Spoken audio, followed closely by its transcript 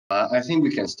I think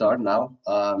we can start now,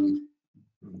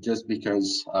 just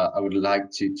because I would like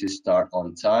to start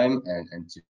on time and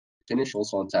to finish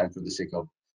also on time for the sake of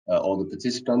all the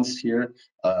participants here.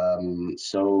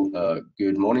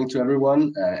 Good morning to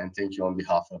everyone, and thank you on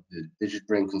behalf of the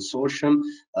DigitBrain Consortium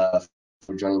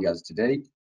for joining us today.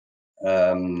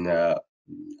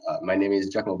 My name is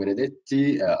Giacomo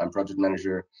Benedetti. I'm project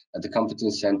manager at the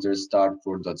Competence Center Start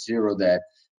 4.0 that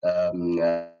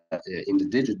in the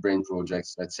DigitBrain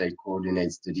projects, let's say,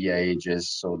 coordinates the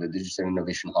DIHs, so the Digital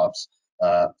Innovation Hubs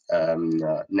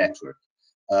network.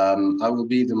 I will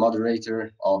be the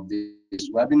moderator of this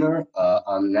webinar.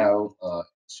 I'm now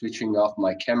switching off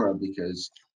my camera because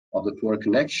of the poor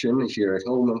connection here at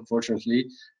home, unfortunately.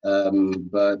 I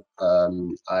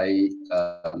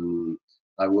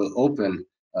will open,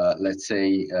 let's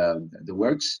say, the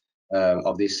works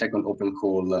of the second open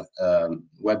call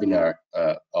webinar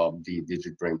of the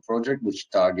DigitBrain project, which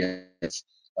targets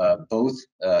both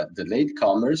the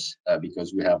latecomers,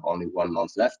 because we have only 1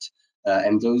 month left,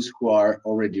 and those who are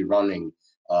already running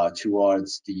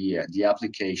towards the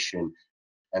application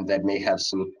and that may have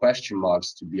some question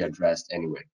marks to be addressed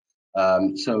anyway.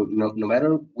 So no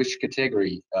matter which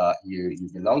category you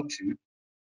belong to,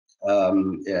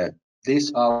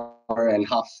 this hour and a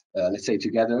half, let's say,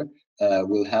 together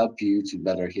will help you to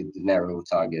better hit the narrow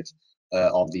target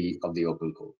of the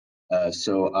open call.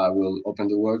 So I will open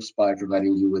the works by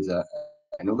providing you with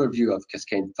an overview of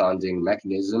cascade funding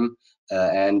mechanism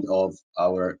and of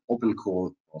our open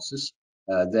call process.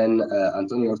 Then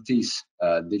Antonio Ortiz,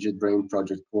 DigitBrain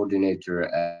project coordinator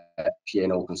at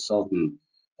P&O Consultant,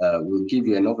 will give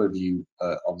you an overview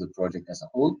of the project as a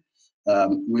whole.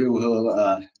 We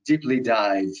will deeply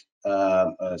dive,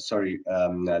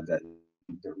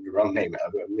 the wrong name,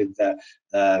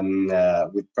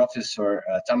 with Professor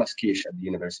Thomas Kish at the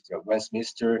University of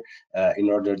Westminster in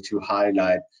order to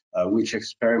highlight which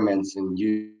experiments and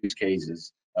use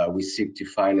cases we seek to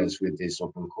finance with this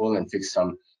open call and fix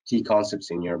some key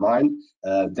concepts in your mind.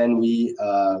 Then we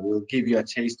will give you a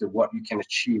taste of what you can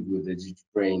achieve with the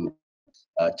DigitBrain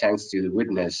thanks to the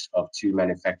witness of 2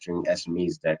 manufacturing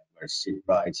SMEs that were sit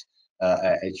right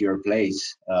at your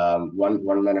place,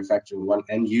 one manufacturing, one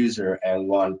end user, and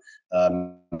one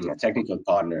technical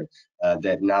partner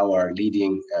that now are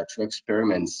leading 2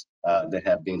 experiments that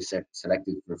have been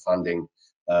selected for funding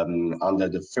under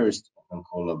the first open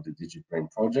call of the DigitBrain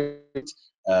project.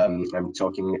 I'm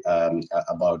talking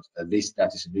about This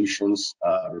Data Solutions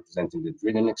representing the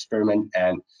Driven experiment,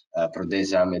 and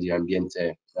Prodesa Medio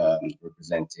Ambiente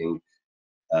representing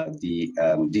the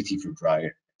DT for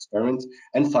Dryer experiment.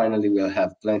 And finally, we'll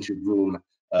have plenty of room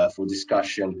for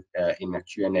discussion in a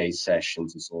Q&A session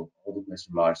to solve all the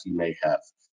question marks you may have.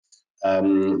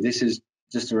 This is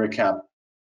just a recap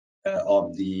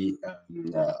of the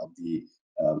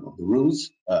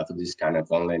rules for this kind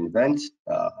of online event.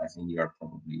 I think you are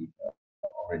probably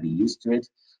already used to it,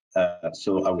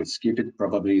 so I would skip it.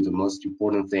 Probably the most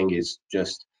important thing is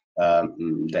just to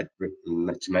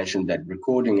mention that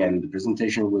recording and the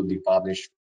presentation will be published,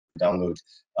 download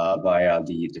via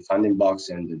the funding box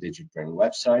and the DigitBrain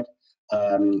website.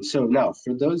 So now,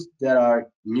 for those that are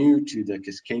new to the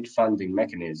cascade funding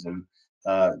mechanism,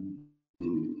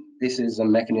 this is a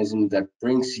mechanism that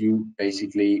brings you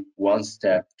basically 1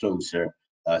 step closer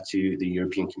to the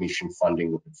European Commission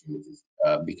funding opportunities,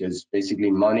 because basically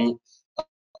money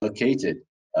allocated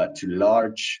to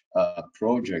large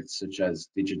projects such as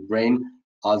DigitBrain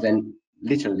are then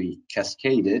literally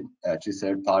cascaded to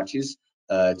third parties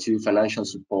to financially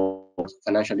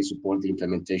support the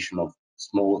implementation of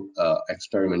small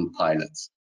experiment pilots.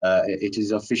 It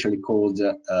is officially called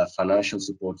financial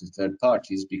support to third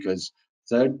parties because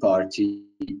third party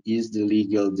is the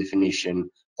legal definition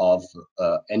of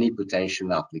any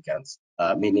potential applicants,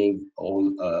 meaning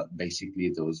all basically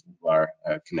those who are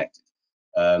connected.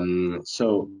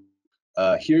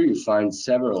 Here you find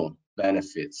several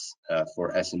benefits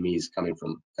for SMEs coming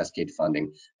from cascade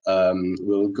funding.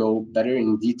 We'll go better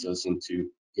in details into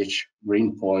each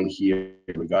green point here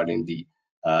regarding the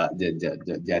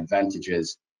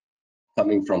advantages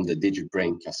coming from the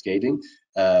DigitBrain cascading.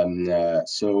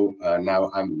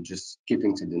 Now I'm just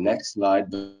skipping to the next slide,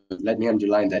 but let me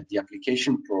underline that the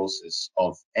application process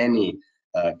of any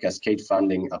cascade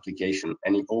funding application,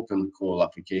 any open call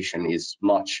application, is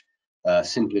much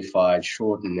simplified,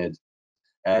 shortened,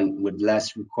 and with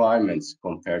less requirements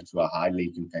compared to a highly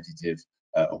competitive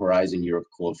Horizon Europe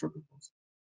call for proposal.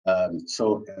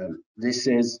 This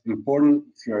is important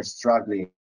if you are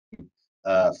struggling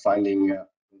finding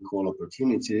call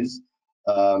opportunities,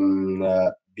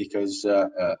 because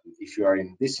if you are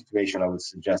in this situation, I would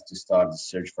suggest to start the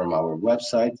search from our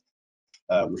website.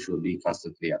 which will be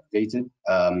constantly updated.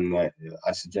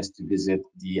 I suggest to visit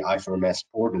the I4MS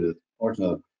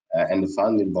portal and the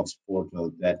Funding Box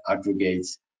portal that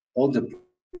aggregates all the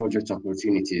project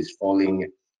opportunities falling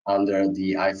under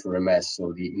the I4MS,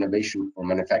 so the Innovation for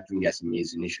Manufacturing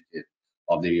SMEs initiative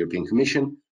of the European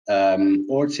Commission,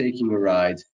 or taking a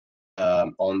ride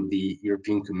on the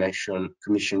European Commission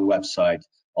website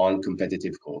on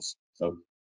competitive calls. So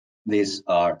these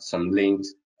are some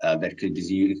links that could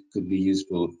be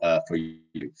useful for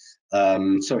you.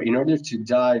 So in order to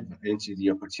dive into the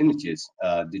opportunities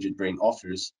DigitBrain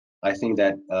offers, I think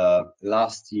that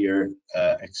last year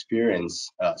experience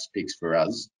speaks for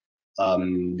us,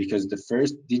 because the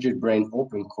first DigitBrain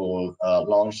open call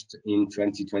launched in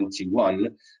 2021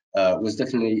 was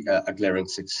definitely a glaring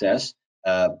success.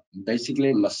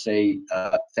 Basically, must say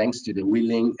thanks to the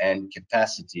willing and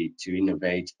capacity to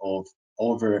innovate of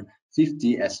over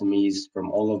 50 SMEs from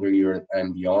all over Europe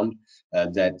and beyond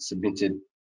that submitted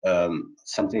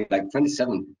something like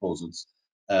 27 proposals.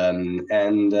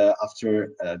 And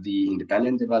after the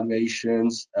independent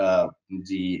evaluations, and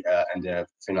the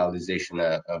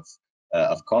finalization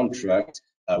of contract,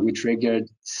 we triggered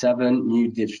 7 new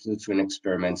digital twin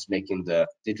experiments, making the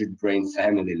DigitBrain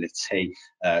family, let's say,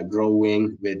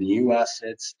 growing with new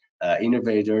assets,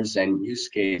 innovators, and use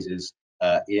cases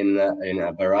in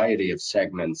a variety of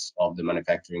segments of the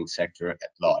manufacturing sector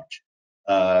at large.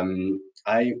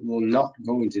 I will not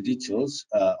go into details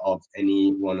of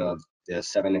any one of the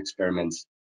 7 experiments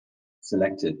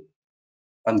selected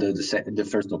under the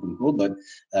first open call, but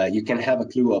you can have a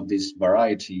clue of this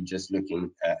variety just looking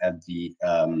at the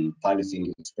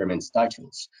piloting experiments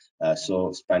titles.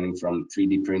 So spanning from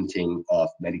 3D printing of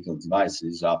medical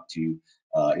devices up to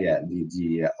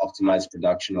the optimized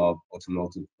production of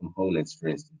automotive components, for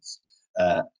instance.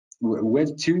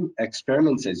 With 2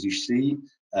 experiments, as you see,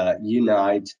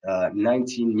 unite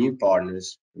 19 new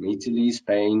partners from Italy,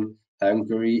 Spain,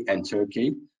 Hungary, and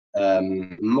Turkey,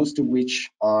 most of which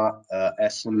are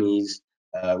SMEs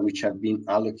which have been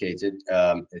allocated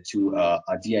to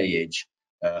a DIH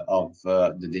of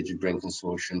the DigitBrain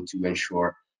Consortium to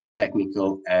ensure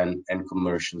technical and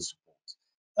commercial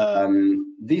support.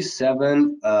 These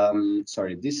seven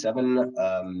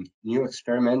new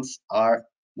experiments are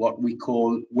what we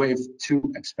call Wave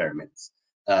 2 experiments.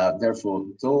 Therefore,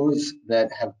 those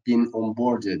that have been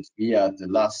onboarded via the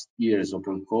last year's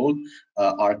open call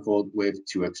are called Wave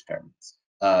 2 experiments.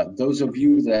 Those of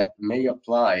you that may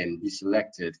apply and be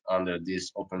selected under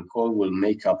this open call will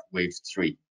make up Wave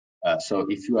 3. So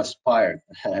if you aspire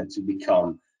to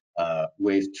become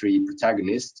Wave 3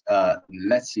 protagonist,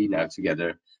 let's see now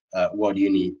together what you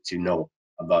need to know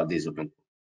about this open call.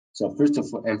 So first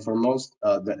and foremost,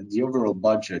 the overall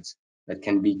budget that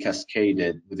can be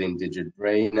cascaded within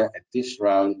DigitBrain at this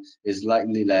round is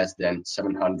slightly less than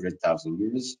 700,000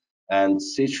 euros. And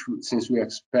since we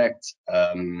expect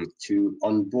to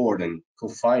onboard and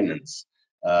co-finance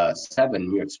 7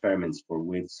 new experiments for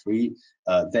Wave 3,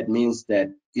 that means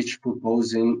that each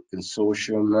proposing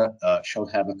consortium shall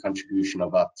have a contribution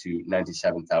of up to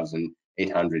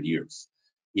 97,800 euros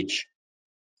each.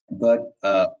 But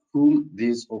whom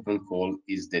this open call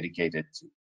is dedicated to?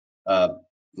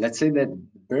 Let's say that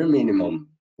the bare minimum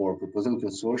for proposing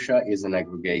consortia is an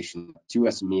aggregation of 2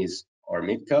 SMEs or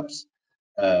mid-caps.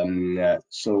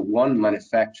 So one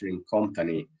manufacturing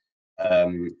company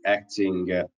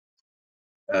acting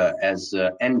as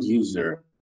an end user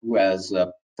who has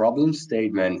a problem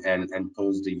statement and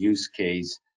posed a use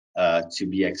case to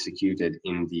be executed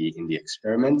in the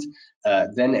experiment.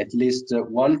 Then at least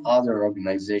one other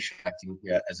organization acting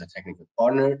as a technical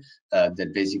partner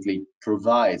that basically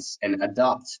provides and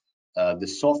adapts the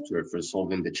software for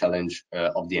solving the challenge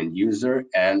of the end user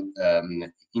and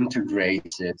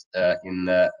integrates it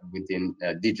within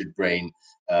DigitBrain,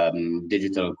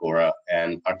 Digital Agora,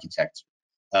 and architecture.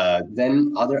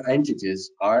 Then other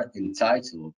entities are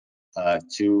entitled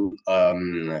to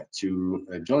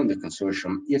join the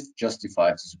consortium if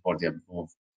justified to support the above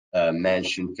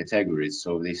mentioned categories.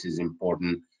 So this is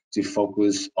important to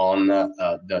focus on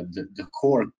the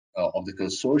core of the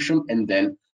consortium and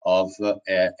then of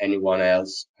anyone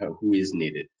else who is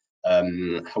needed.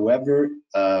 However,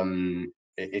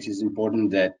 it is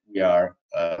important that we are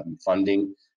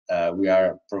we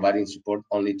are providing support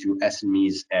only to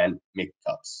SMEs and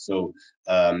mid-caps. So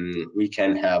we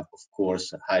can have, of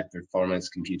course, high performance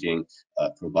computing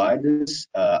providers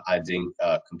adding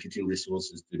computing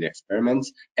resources to the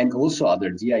experiments, and also other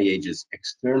DIHs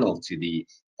external to the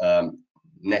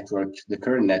network, the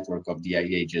current network of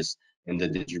DIHs in the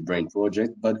DigitBrain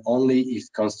project, but only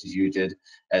if constituted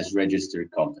as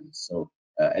registered companies. So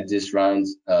at this round,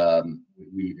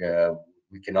 we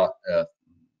we cannot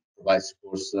provide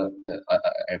support,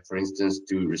 for instance,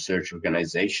 to research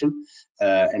organization.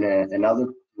 And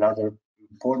another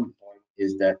important point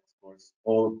is that, of course,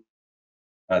 all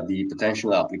the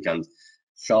potential applicants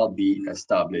shall be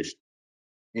established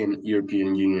in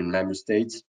European Union member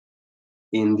states,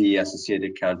 in the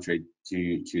associated country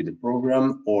to the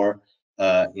program, or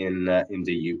in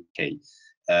the UK.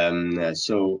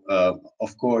 So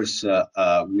of course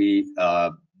we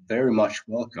very much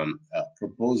welcome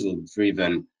proposal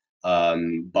driven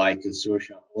by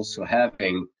consortia also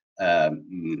having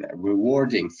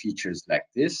rewarding features like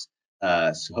this.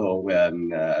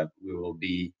 We will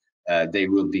be they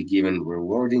will be given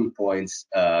rewarding points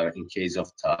in case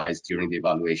of ties during the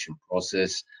evaluation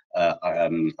process,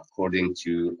 according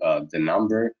to the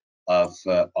number of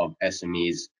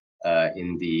SMEs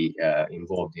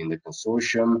involved in the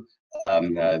consortium,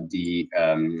 the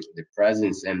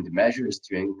presence and the measures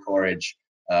to encourage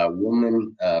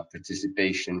women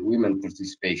participation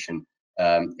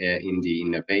in the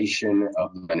innovation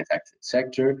of the manufacturing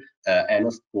sector, and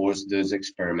of course those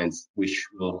experiments which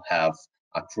will have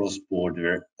a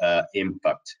cross-border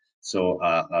impact. So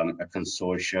a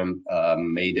consortium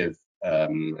made of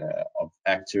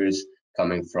actors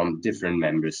coming from different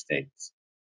member states.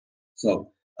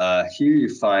 So here you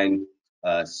find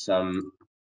some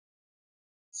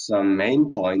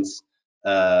main points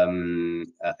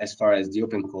as far as the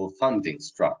open call funding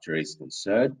structure is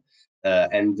concerned,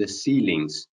 and the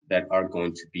ceilings that are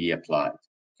going to be applied.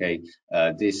 Okay,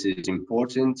 this is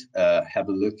important. Have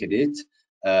a look at it.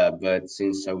 But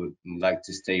since I would like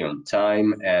to stay on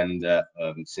time, and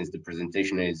since the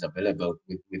presentation is available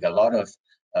with a lot of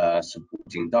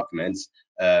supporting documents,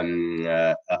 I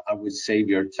would save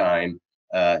your time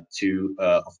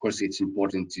of course, it's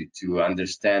important to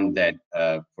understand that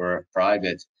for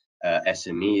private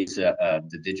SMEs,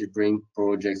 the DigiBrain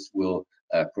projects will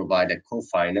provide a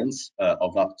co-finance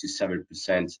of up to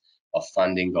 7% of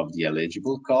funding of the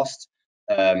eligible cost.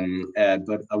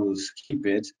 But I will skip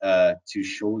it to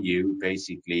show you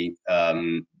basically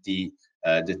the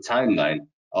timeline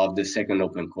of the second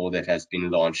open call that has been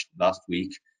launched last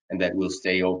week, and that will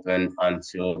stay open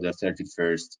until the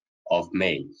 31st of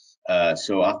May.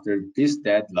 So after this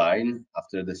deadline,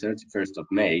 after the 31st of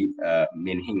May,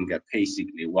 meaning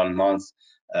basically 1 month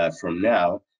from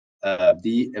now,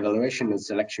 the evaluation and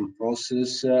selection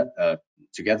process,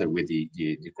 together with the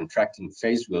contracting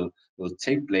phase, will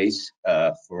take place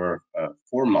for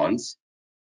 4 months,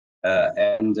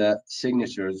 and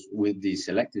signatures with the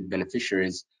selected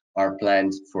beneficiaries are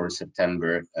planned for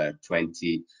September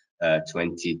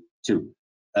 2022.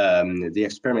 The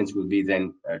experiments will be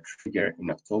then triggered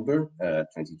in October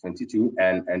 2022,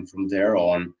 and from there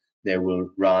on they will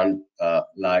run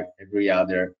like every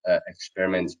other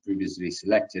experiment previously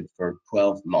selected for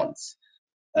 12 months.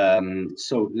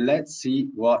 So let's see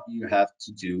what you have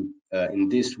to do in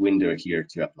this window here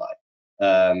to apply.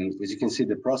 As you can see,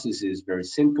 the process is very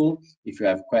simple. If you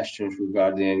have questions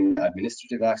regarding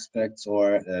administrative aspects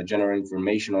or general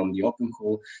information on the open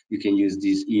call, you can use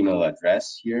this email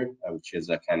address here, which is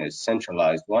a kind of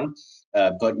centralized one.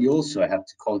 But you also have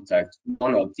to contact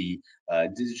one of the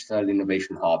digital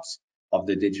innovation hubs of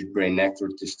the DigiBrain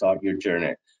network to start your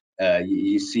journey.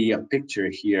 You see a picture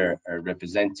here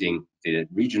representing the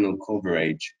regional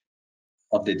coverage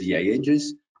of the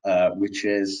DIHs, which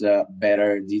is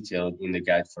better detailed in the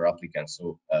guide for applicants,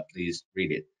 so please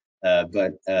read it.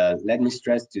 But let me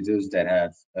stress to those that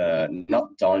have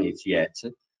not done it yet,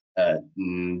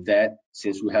 that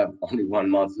since we have only 1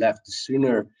 month left, the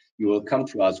sooner you will come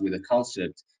to us with a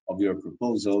concept of your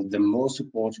proposal, the more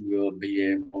support we will be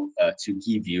able to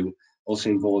give you,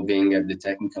 also involving the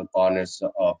technical partners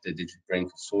of the DigiBrain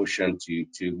Consortium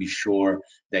to be sure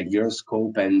that your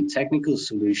scope and technical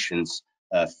solutions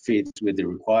fit with the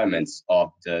requirements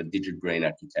of the DigiBrain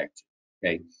architecture.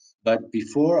 Okay, but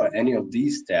before any of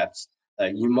these steps,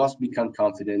 you must become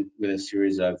confident with a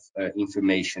series of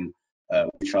information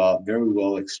which are very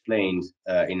well explained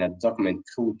in a document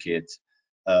toolkit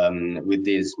with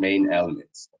these main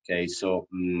elements. Okay, so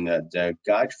the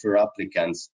guide for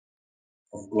applicants,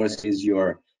 of course, is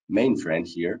your main friend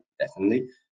here, definitely,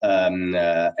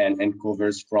 and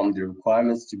covers from the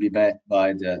requirements to be met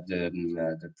by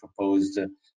the proposed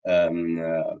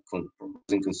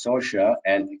proposing consortia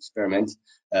and experiment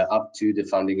up to the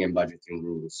funding and budgeting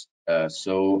rules.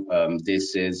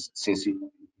 This is, since it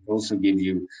also give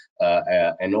you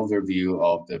an overview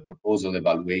of the proposal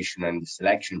evaluation and the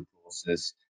selection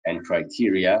process and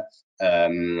criteria,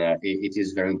 it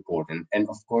is very important. And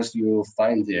of course, you will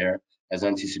find there, as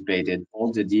anticipated,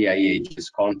 all the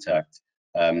DIH's contact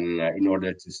in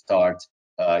order to start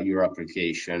your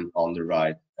application on the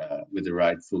right with the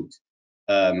right foot.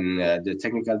 The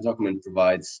technical document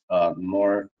provides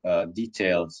more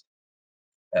details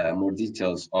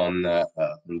on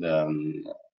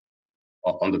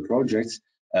on the projects.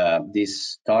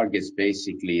 This targets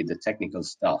basically the technical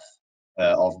stuff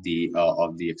of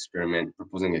the experiment,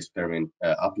 proposing experiment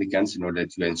applicants, in order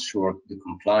to ensure the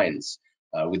compliance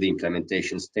with the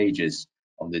implementation stages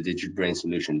of the DigitBrain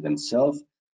solution themselves.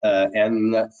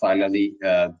 And finally,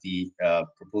 the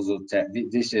proposal.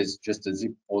 This is just a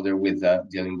zip folder with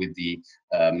dealing with the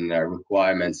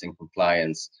requirements and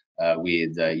compliance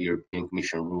with European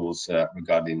Commission rules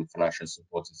regarding financial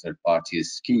support to third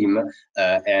parties scheme,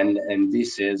 and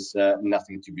this is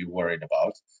nothing to be worried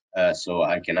about. So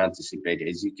I can anticipate,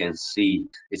 as you can see,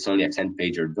 it's only a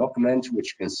 10-pager document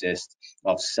which consists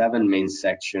of 7 main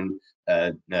sections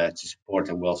to support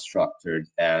a well-structured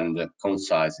and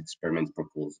concise experiment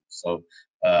proposal. So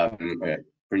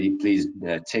please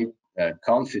take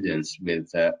confidence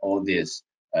with all these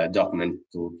document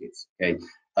toolkits. Okay.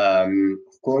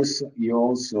 Of course,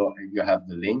 you have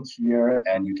the link here,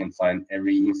 and you can find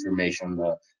every information on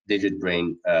the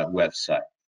DigitBrain website.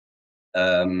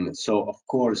 So of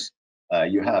course,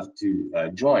 you have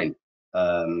to join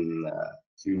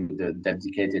to the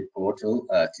dedicated portal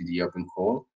to the open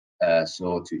call.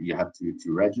 So you have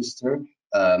to register.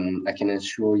 I can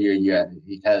assure you,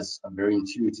 it has a very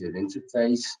intuitive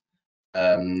interface.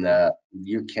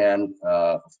 You can,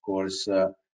 of course,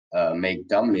 make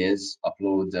dummies,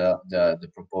 upload the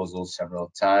proposal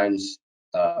several times.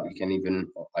 You can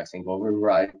even, I think,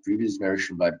 override the previous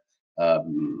version, but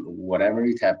whatever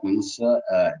it happens,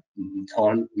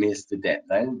 don't miss the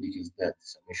deadline, because the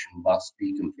submission must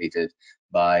be completed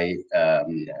by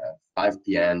 5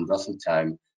 p.m. Brussels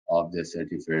time of the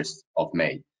 31st of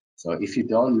May. So if you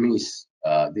don't miss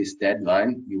this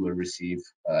deadline, you will receive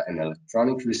an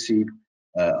electronic receipt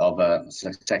of a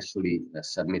successfully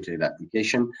submitted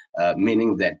application,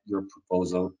 meaning that your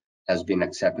proposal has been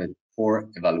accepted for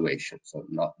evaluation, so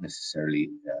not necessarily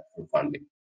for funding.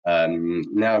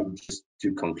 Now, just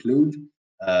to conclude,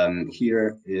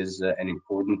 here is an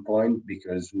important point,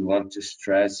 because we want to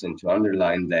stress and to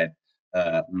underline that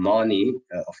money,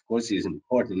 of course, is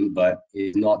important, but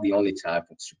is not the only type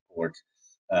of support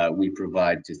we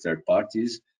provide to third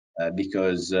parties,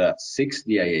 because 6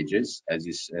 DIAGs, as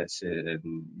you said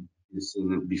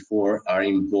before, are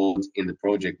involved in the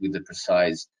project with the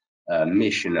precise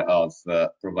mission of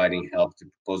providing help to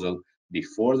proposal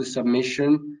before the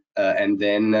submission, and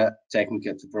then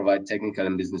to provide technical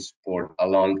and business support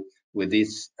along with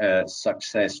this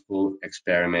successful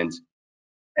experiment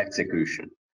execution.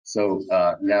 So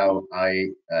now I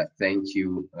thank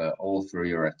you all for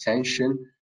your attention,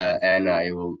 and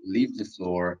I will leave the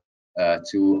floor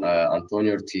to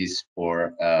Antonio Ortiz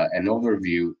for an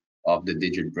overview of the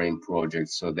DigitBrain project,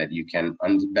 so that you can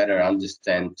better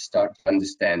understand, start to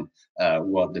understand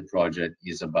what the project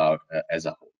is about as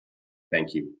a whole.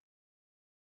 Thank you.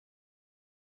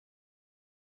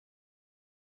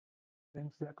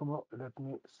 Thanks, Giacomo. Let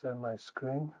me share my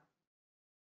screen.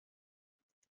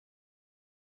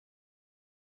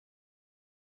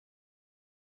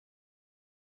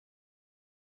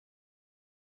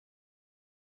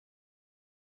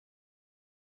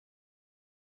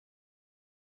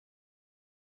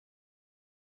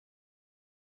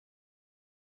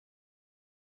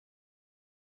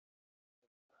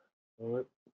 All right.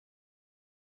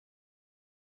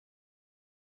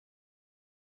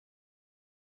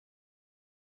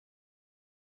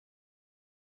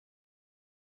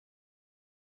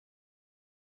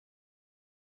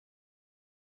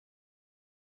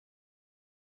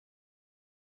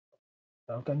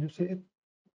 Now, can you see it?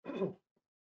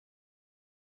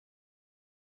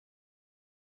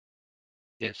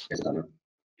 Yes.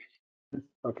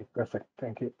 Okay, perfect.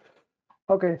 Thank you.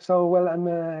 Okay, so well, I'm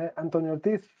Antonio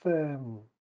Ortiz, the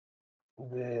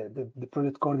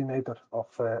project coordinator of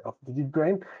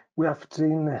DigitBrain. We have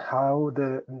seen how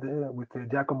with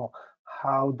Giacomo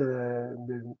how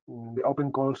the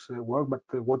open calls work, but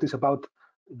what is about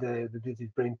the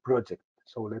DigitBrain project?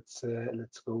 So let's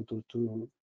go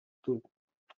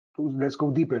let's go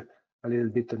deeper a little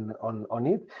bit on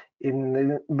it. In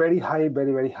a very high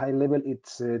level,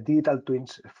 it's digital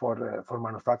twins for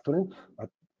manufacturing. But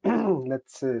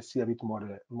let's see a bit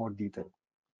more detail.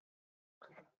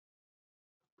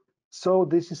 So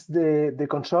this is the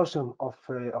consortium of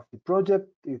the project.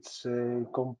 It's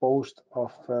composed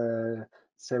of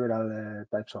several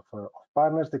types of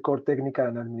partners, the core technical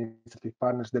and administrative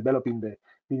partners developing the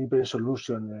DigitBrain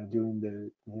solution during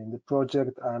the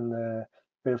project, and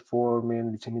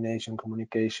performing dissemination,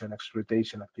 communication,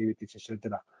 exploitation activities,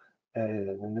 etc.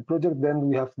 in the project. Then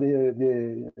we have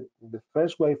the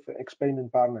first wave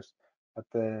experiment partners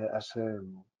that as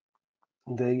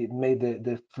they made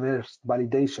the first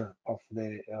validation of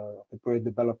the project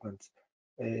development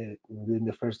in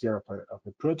the first year of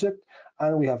the project,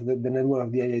 and we have the network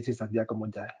of the IHs that Giacomo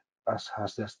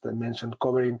has just mentioned,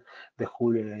 covering the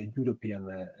whole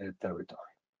European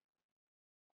territory.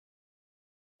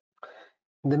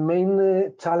 The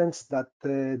main challenge that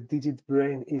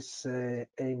DigitBrain is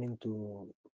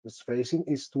facing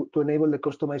is to enable the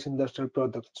customized industrial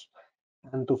products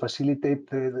and to facilitate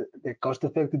the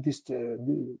cost-effective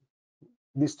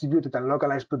distributed and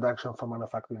localized production for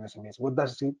manufacturing SMEs. What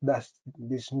does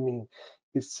this mean?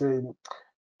 It's to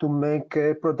make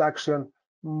production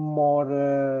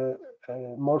more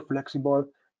flexible,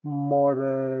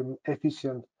 more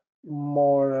efficient,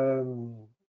 more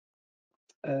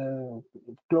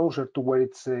closer to where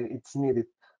it's needed.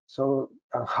 So,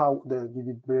 and how the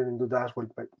DigitBrain do that?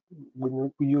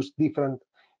 Well, we use different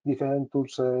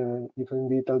tools, different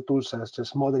digital tools such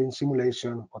as modeling,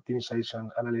 simulation, optimization,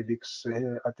 analytics,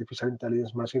 artificial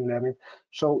intelligence, machine learning.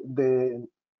 So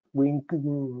we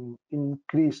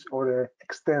increase or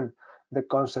extend the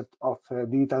concept of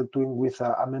digital twin with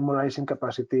a memorizing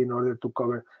capacity in order to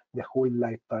cover the whole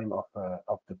lifetime of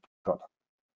the product.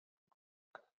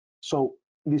 So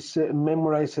this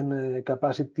memorizing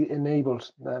capacity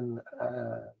enables then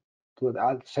to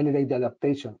accelerate the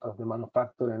adaptation of the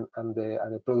manufacturer and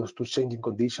the products to changing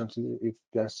conditions. If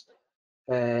there's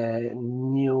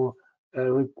new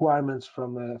requirements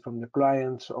from the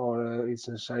clients, or it's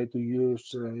necessary to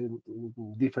use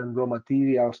different raw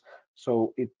materials,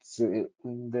 so it's the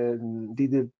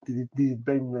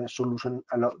DigitBrain solution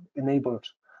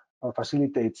enables or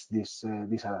facilitates this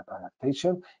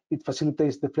adaptation. It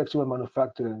facilitates the flexible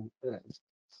manufacturing,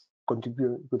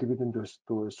 contributing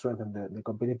to strengthen the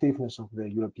competitiveness of the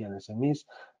European SMEs,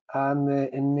 and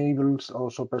enables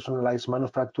also personalized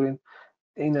manufacturing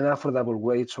in an affordable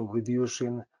way, so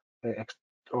reducing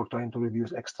or trying to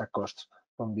reduce extra costs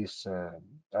from these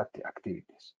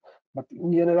activities. But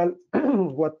in general,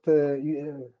 what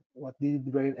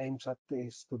DigitBrain aims at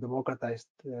is to democratize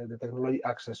the technology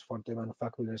access for the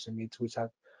manufacturing SMEs, which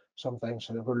are sometimes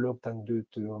overlooked and due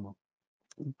to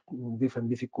different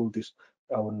difficulties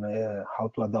on how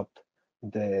to adopt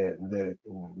the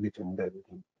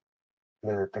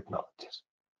technologies.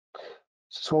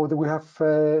 So we have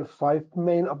 5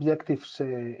 main objectives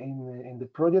in the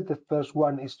project. The first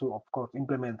one is to, of course,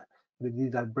 implement the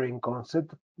DigitBrain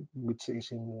concept, which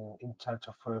is in charge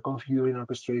of configuring,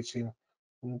 orchestrating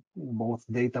both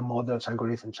data models,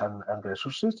 algorithms, and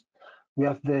resources. We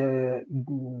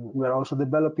are also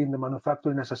developing the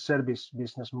manufacturing as a service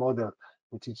business model,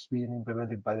 which is being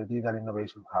implemented by the Digital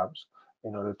Innovation Hubs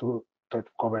in order to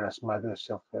cover as much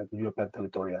of the European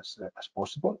territory as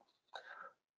possible.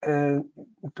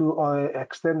 To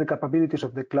extend the capabilities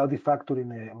of the Cloudifactory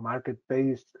in a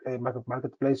marketplace,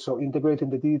 so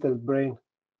integrating the DigitBrain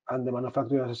and the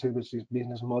manufacturing as a services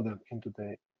business model into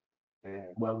the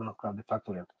well-known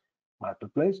Cloudifactory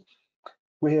marketplace.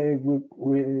 We are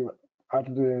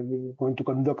going to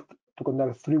conduct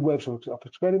 3 waves of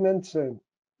experiments.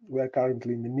 We are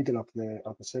currently in the middle of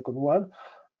the second one,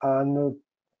 and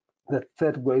the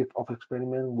third wave of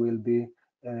experiment will be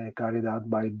carried out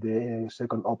by the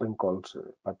second open calls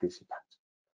participants.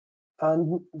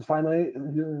 And finally,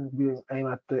 we aim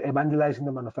at evangelizing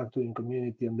the manufacturing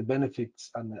community and the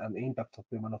benefits and impact of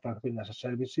the manufacturing as a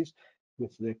services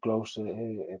with the close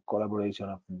collaboration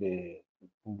of the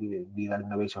Digital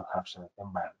Innovation Hubs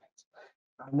environments.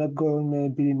 I'm not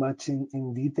going very much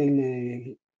in detail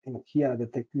in here at the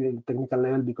technical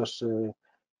level, because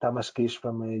Thomas Kish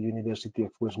from University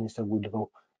of Westminster will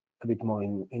go a bit more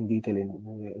in detail in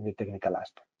the technical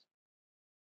aspects.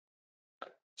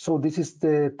 So this is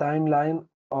the timeline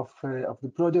of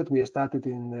the project. We started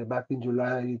back in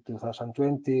July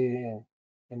 2020,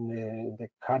 in the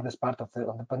hardest part of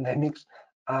the pandemics,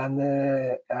 and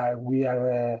we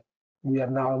are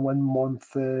now 1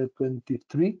 month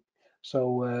 23.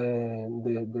 So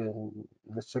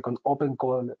the second open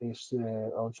call is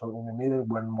also in the middle,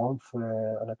 1 month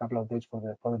and a couple of days for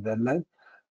the deadline.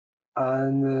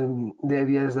 And the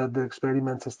idea is that the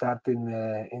experiments start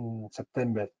in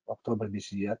September, October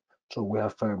this year. So we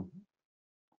have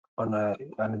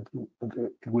and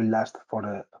it will last for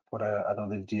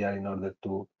another year in order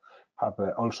to have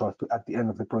also at the end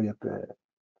of the project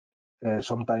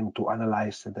some time to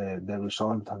analyze the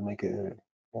result and make the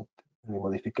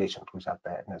modifications which are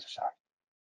necessary.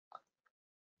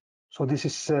 So this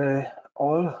is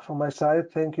all from my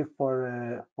side. Thank you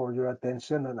for your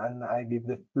attention, and I give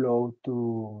the floor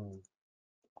to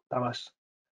Thomas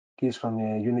He's from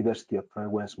the University of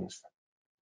Westminster.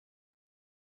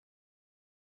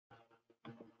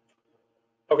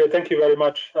 Okay, thank you very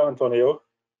much, Antonio.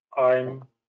 I'm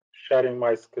sharing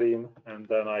my screen and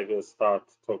then I will start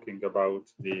talking about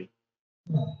the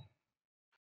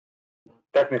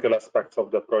technical aspects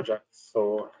of the project.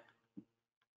 So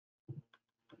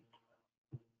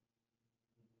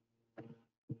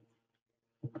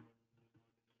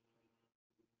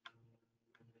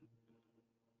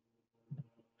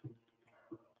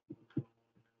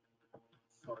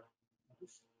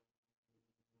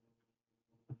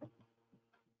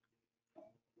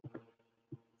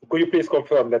could you please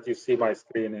confirm that you see my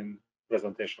screen in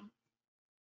presentation?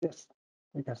 Yes,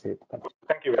 we can see it.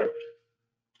 Thank you very much.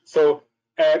 So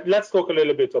let's talk a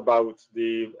little bit about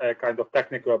the kind of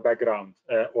technical background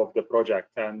of the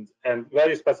project, and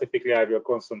very specifically, I will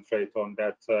concentrate on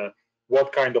that.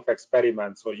 What kind of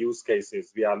experiments or use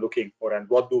cases we are looking for, and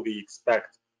what do we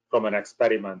expect from an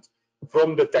experiment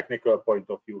from the technical point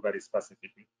of view, very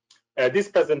specifically. This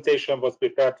presentation was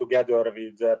prepared together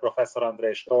with Professor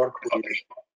André Stork, who is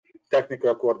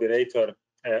technical coordinator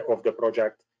of the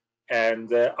project, and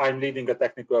I'm leading a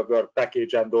technical work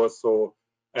package and also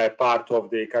part of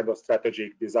the kind of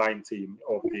strategic design team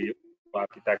of the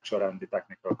architecture and the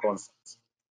technical concepts.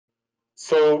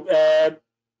 So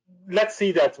let's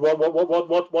see that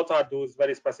what are those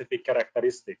very specific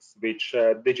characteristics which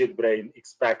DigitBrain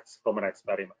expects from an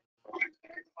experiment.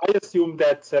 I assume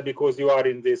that because you are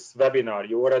in this webinar,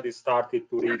 you already started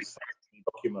to read some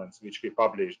documents which we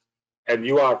published, and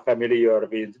you are familiar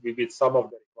with some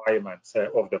of the requirements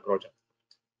of the project.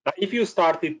 Now, if you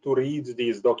started to read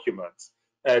these documents,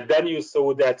 then you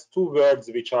saw that two words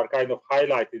which are kind of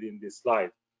highlighted in this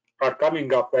slide are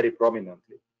coming up very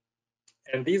prominently.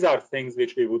 And these are things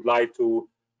which we would like to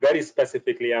very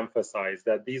specifically emphasize,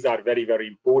 that these are very, very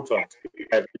important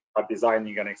when we are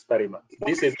designing an experiment.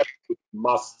 This is a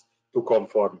must to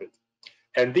conform with.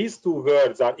 And these two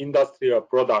words are industrial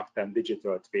product and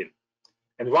digital twin.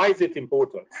 And why is it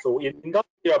important? So in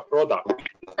industrial product,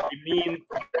 we mean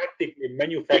practically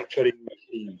manufacturing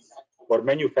machines or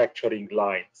manufacturing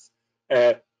lines.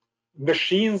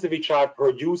 Machines which are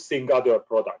producing other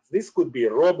products. This could be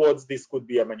robots, this could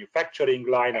be a manufacturing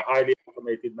line, a highly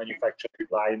automated manufacturing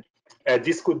line.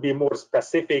 This could be more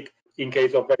specific in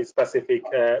case of very specific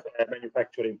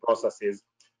manufacturing processes.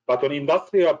 But on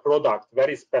industrial product,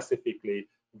 very specifically,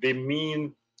 we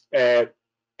mean a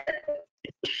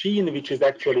machine which is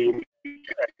actually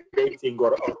creating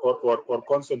or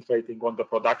concentrating on the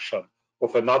production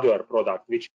of another product,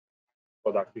 which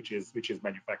is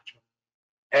manufactured.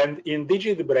 And in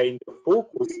DigitBrain, the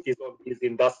focus is on these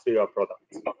industrial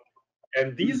products.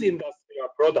 And these industrial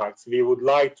products we would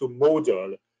like to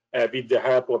model with the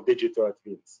help of digital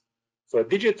twins. So a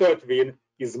digital twin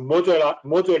is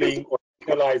modeling or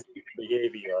analyzing the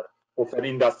behavior of an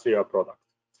industrial product.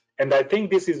 And I think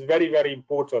this is very, very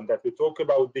important that we talk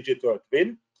about digital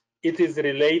twin. It is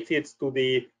related to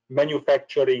the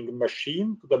manufacturing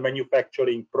machine, to the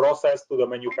manufacturing process, to the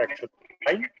manufacturing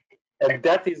line. And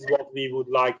that is what we would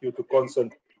like you to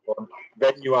concentrate on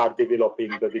when you are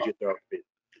developing the digital twin,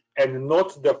 and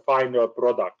not the final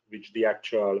product which the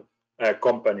actual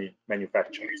company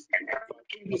manufactures. So I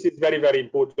think this is very, very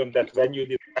important that when you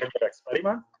design your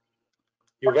experiment,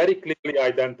 you very clearly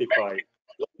identify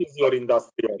what is your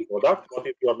industrial product, what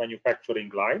is your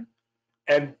manufacturing line,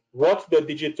 and what the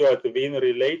digital twin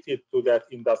related to that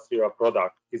industrial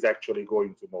product is actually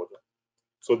going to model.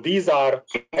 So these are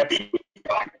absolutely.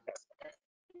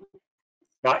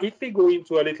 Now, if we go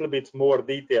into a little bit more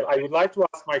detail, I would like to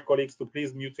ask my colleagues to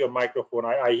please mute your microphone.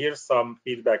 I hear some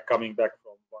feedback coming back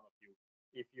from one of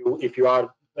you. If you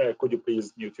are, could you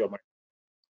please mute your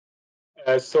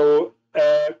microphone?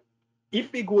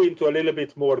 If we go into a little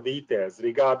bit more details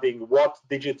regarding what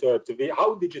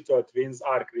how digital twins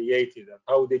are created and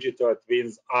how digital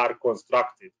twins are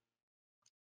constructed,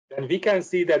 then we can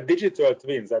see that digital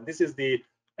twins, and this is the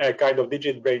kind of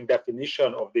DigitBrain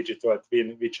definition of digital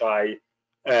twin, which I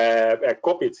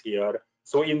copied here.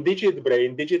 So in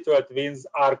DigitBrain, digital twins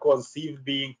are conceived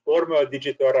being formal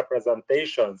digital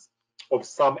representations of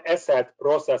some asset,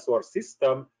 process, or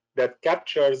system that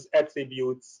captures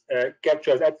attributes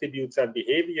and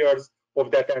behaviors of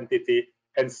that entity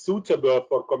and suitable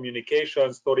for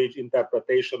communication, storage,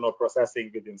 interpretation, or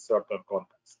processing within certain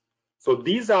contexts. So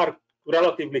these are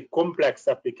relatively complex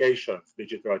applications,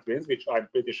 digital twins, which I'm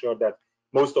pretty sure that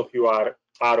most of you are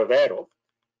aware of.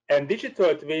 And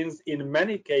digital twins, in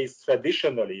many cases,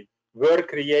 traditionally were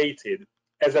created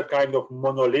as a kind of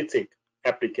monolithic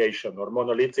application or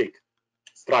monolithic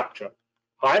structure.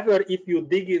 However, if you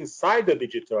dig inside the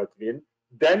digital twin,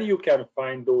 then you can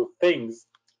find those things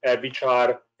which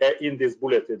are in this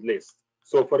bulleted list.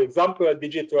 So for example,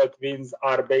 digital twins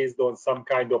are based on some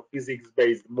kind of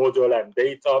physics-based model and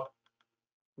data.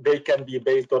 They can be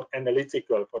based on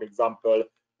analytical, for example,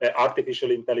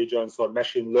 artificial intelligence or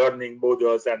machine learning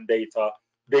models and data.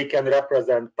 They can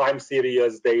represent time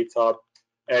series data.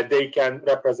 They can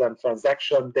represent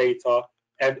transaction data.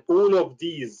 And all of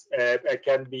these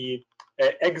can be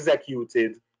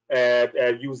executed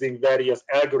using various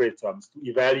algorithms to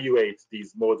evaluate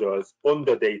these models on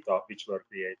the data which were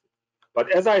created. But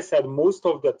as I said, most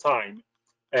of the time,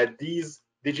 these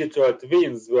digital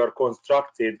twins were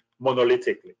constructed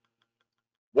monolithically.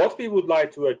 What we would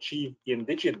like to achieve in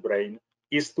DigitBrain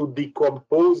is to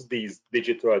decompose these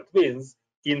digital twins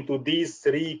into these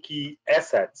three key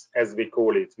assets, as we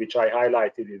call it, which I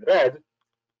highlighted in red: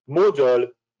 model,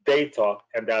 data,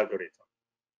 and algorithm.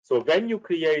 So when you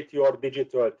create your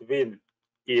digital twin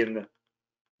in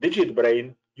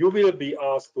DigitBrain, you will be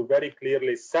asked to very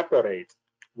clearly separate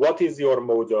what is your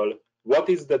model, what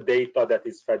is the data that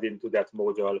is fed into that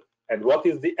model, and what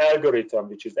is the algorithm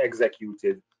which is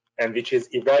executed and which is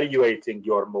evaluating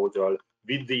your model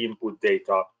with the input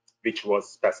data which was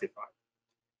specified.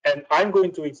 And I'm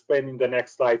going to explain in the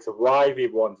next slides why we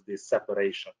want this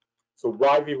separation. So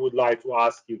why we would like to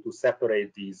ask you to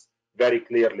separate these very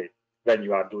clearly when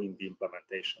you are doing the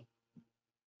implementation.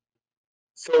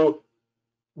 So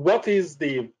what is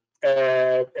the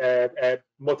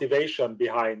motivation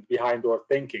behind our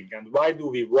thinking, and why do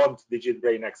we want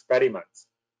DigitBrain experiments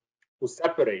to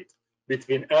separate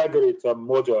between algorithm,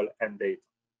 model, and data?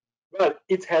 Well,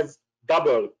 it has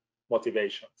double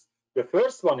motivations. The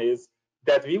first one is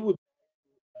that we would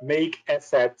make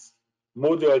assets,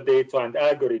 model, data, and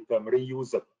algorithm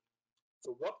reusable.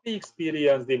 So what we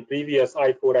experienced in previous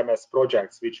I4MS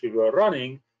projects which we were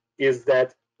running is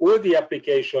that all the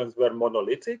applications were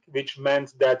monolithic, which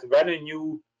meant that when a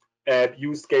new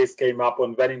use case came up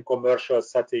and when in commercial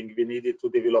setting we needed to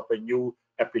develop a new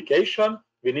application,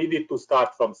 we needed to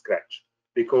start from scratch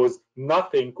because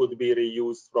nothing could be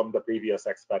reused from the previous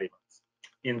experiments.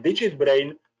 In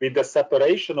DigitBrain, with the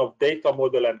separation of data,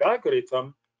 model, and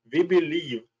algorithm, we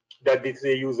believe that this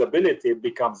reusability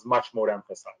becomes much more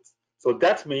emphasized. So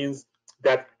that means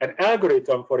that an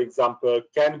algorithm, for example,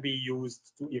 can be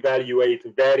used to evaluate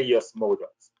various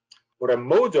models, or a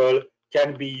model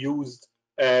can be used,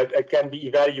 can be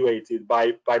evaluated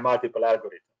by multiple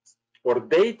algorithms, or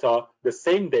data, the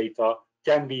same data,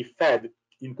 can be fed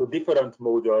into different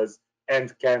models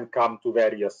and can come to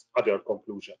various other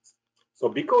conclusions. So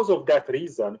because of that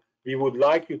reason, we would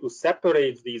like you to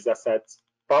separate these assets,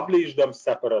 publish them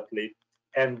separately,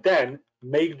 and then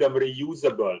make them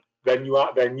reusable. When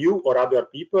you or other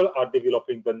people are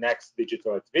developing the next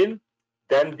digital twin,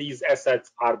 then these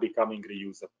assets are becoming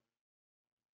reusable.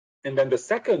 And then the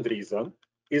second reason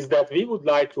is that we would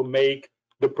like to make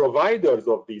the providers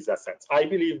of these assets, I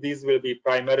believe these will be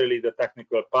primarily the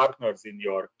technical partners in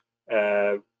your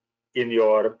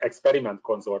experiment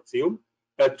consortium,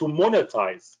 to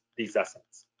monetize these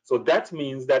assets. So that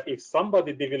means that if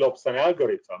somebody develops an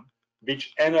algorithm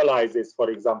which analyzes, for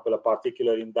example, a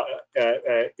particular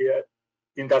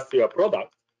industrial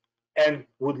product and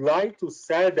would like to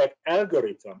sell that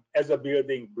algorithm as a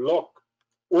building block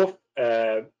of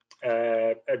a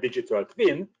digital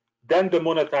twin, then the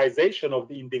monetization of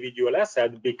the individual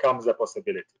asset becomes a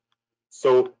possibility.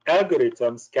 So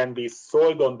algorithms can be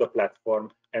sold on the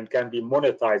platform and can be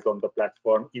monetized on the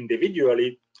platform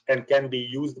individually and can be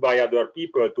used by other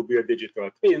people to build digital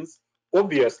twins.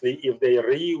 Obviously, if they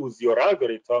reuse your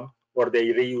algorithm or they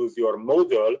reuse your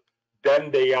model,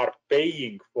 then they are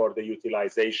paying for the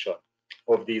utilization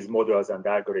of these models and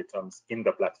algorithms in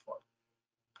the platform.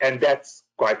 And that's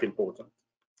quite important.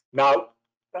 Now,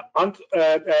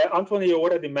 Antonio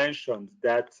already mentioned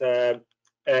that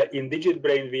in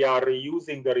DigitBrain, we are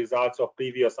reusing the results of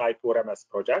previous I4MS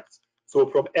projects. So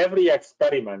from every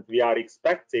experiment, we are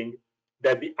expecting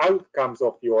that the outcomes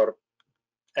of your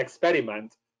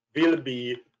experiment will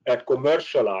be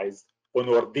commercialized on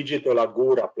our Digital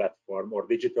Agora platform or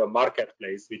digital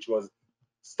marketplace, which was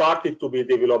started to be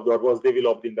developed or was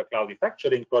developed in the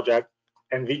Cloudifactoring project,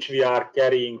 and which we are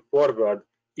carrying forward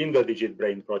in the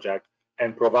DigitBrain project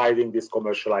and providing this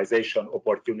commercialization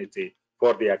opportunity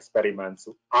for the experiments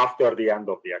after the end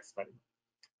of the experiment.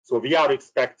 So we are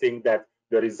expecting that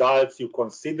the results, you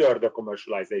consider the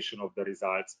commercialization of the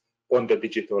results on the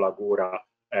Digital Agora,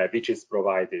 which is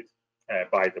provided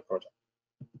by the project.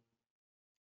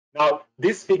 Now,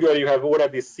 this figure you have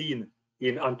already seen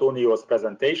in Antonio's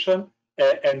presentation,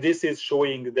 and this is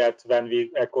showing that when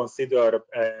we consider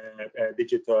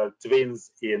digital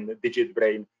twins in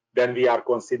DigitBrain then we are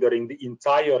considering the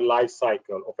entire life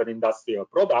cycle of an industrial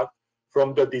product,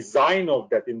 from the design of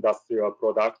that industrial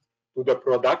product to the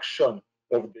production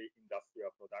of the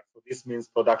industrial product. So this means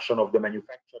production of the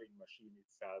manufacturing machine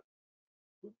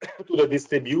itself, to the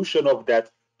distribution of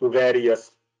that to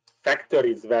various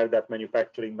factories where that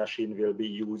manufacturing machine will be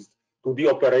used, to the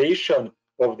operation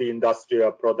of the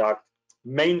industrial product,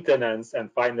 maintenance, and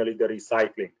finally the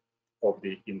recycling of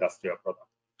the industrial product.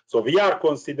 So we are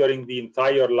considering the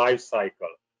entire life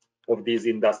cycle of these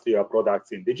industrial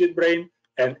products in DigitBrain,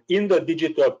 and in the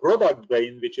digital product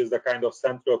brain, which is the kind of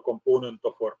central component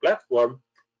of our platform,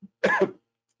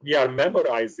 we are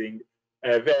memorizing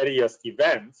various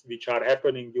events which are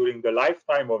happening during the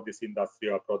lifetime of this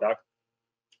industrial product.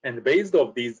 And based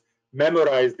on these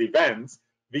memorized events,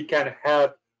 we can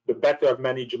have the better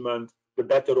management, the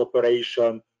better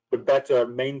operation, the better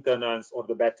maintenance, or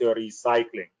the better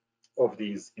recycling of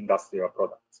these industrial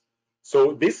products.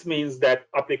 So this means that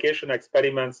application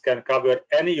experiments can cover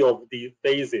any of the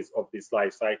phases of this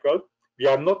life cycle. We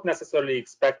are not necessarily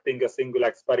expecting a single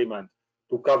experiment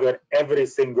to cover every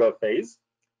single phase,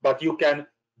 but you can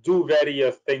do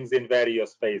various things in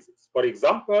various phases. For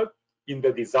example, in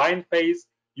the design phase,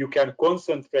 you can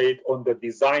concentrate on the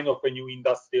design of a new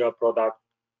industrial product,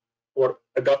 or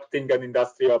adapting an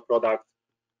industrial product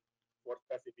for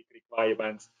specific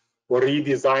requirements, or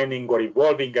redesigning or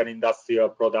evolving an industrial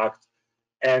product,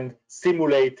 and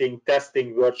simulating,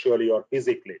 testing virtually or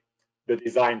physically the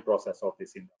design process of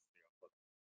this industrial product.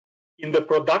 In the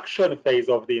production phase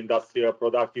of the industrial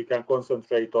product, you can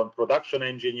concentrate on production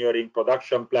engineering,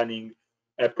 production planning,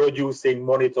 producing,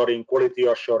 monitoring, quality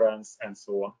assurance, and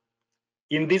so on.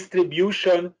 In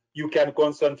distribution, you can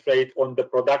concentrate on the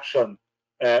production,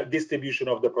 distribution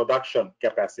of the production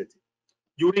capacity.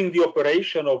 During the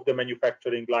operation of the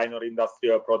manufacturing line or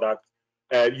industrial product,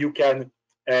 you can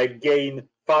gain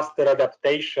faster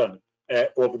adaptation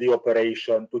of the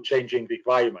operation to changing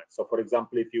requirements. So for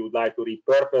example, if you would like to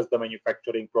repurpose the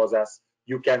manufacturing process,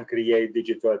 you can create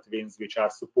digital twins which are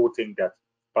supporting that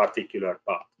particular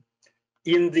part.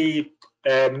 In the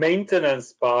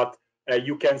maintenance part,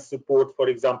 you can support, for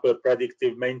example,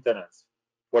 predictive maintenance,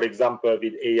 for example,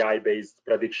 with AI-based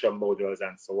prediction models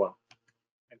and so on.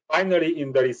 And finally,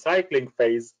 in the recycling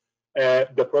phase,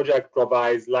 the project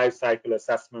provides life cycle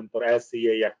assessment or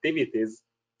LCA activities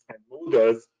and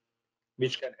models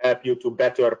which can help you to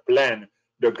better plan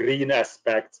the green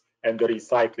aspects and the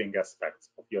recycling aspects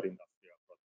of your industrial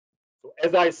product. So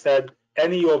as I said,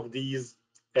 any of these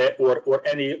or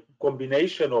any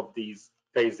combination of these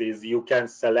phases you can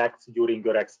select during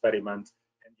your experiment,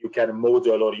 and you can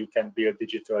model or you can build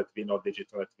digital twin or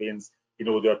digital twins in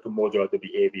order to model the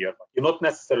behavior. But you don't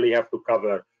necessarily have to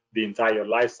cover the entire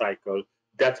life cycle.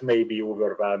 That may be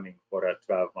overwhelming for a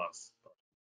 12 months.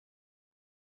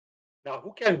 Now,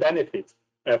 who can benefit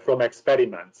from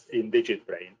experiments in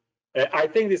DigitBrain? I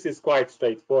think this is quite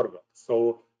straightforward.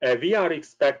 So we are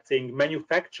expecting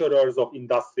manufacturers of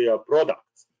industrial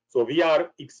products. So we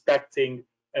are expecting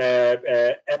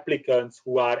applicants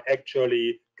who are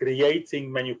actually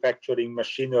creating manufacturing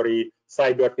machinery,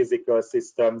 cyber physical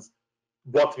systems,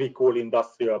 what we call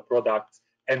industrial products,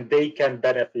 and they can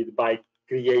benefit by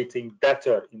creating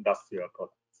better industrial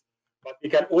products. But we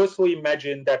can also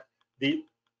imagine that the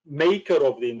maker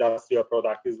of the industrial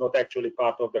product is not actually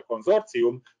part of the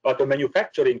consortium, but a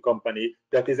manufacturing company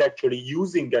that is actually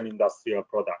using an industrial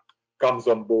product comes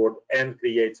on board and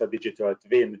creates a digital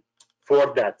twin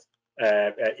for that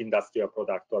industrial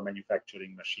product or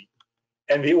manufacturing machine.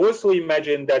 And we also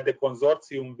imagine that the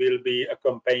consortium will be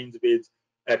accompanied with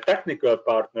technical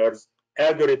partners,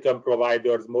 algorithm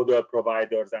providers, model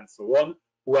providers, and so on,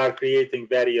 who are creating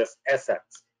various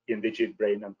assets in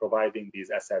DigitBrain and providing these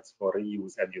assets for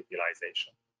reuse and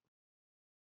utilization.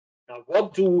 Now,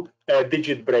 what do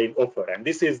DigitBrain offer? And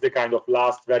this is the kind of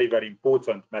last very, very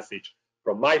important message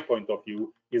from my point of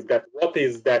view, is that what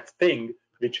is that thing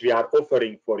which we are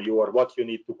offering for you, or what you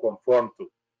need to conform to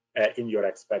in your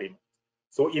experiment.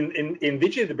 So in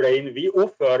DigitBrain, we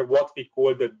offer what we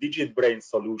call the DigitBrain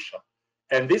solution.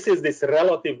 And this is this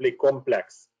relatively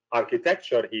complex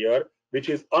architecture here, which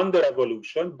is under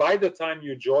evolution. By the time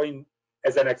you join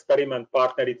as an experiment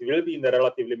partner, it will be in a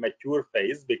relatively mature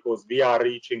phase, because we are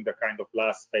reaching the kind of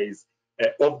last phase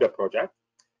of the project.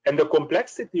 And the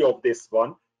complexity of this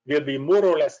one will be more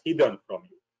or less hidden from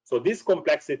you. So this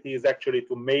complexity is actually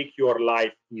to make your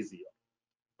life easier.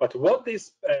 But what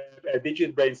this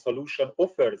DigitBrain solution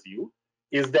offers you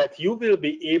is that you will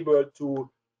be able to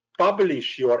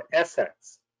publish your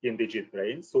assets in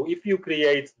DigitBrain. So if you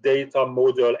create data,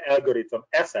 model, algorithm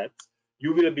assets,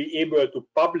 you will be able to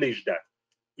publish that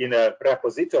in a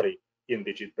repository in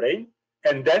DigitBrain,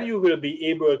 and then you will be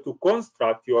able to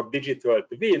construct your digital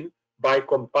twin by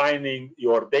combining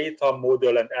your data,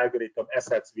 model, and algorithm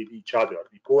assets with each other.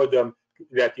 We call them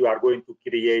that you are going to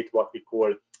create what we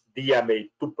call DMA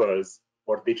tuples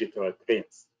or digital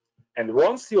twins. And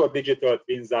once your digital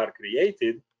twins are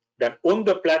created, then on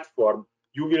the platform,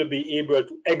 you will be able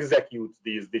to execute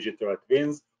these digital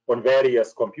twins on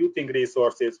various computing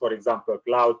resources, for example,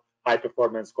 cloud,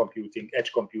 high-performance computing,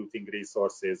 edge computing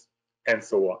resources, and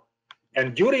so on.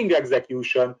 And during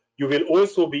execution, you will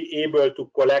also be able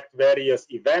to collect various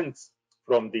events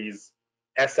from these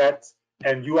assets,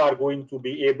 and you are going to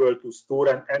be able to store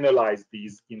and analyze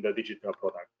these in the digital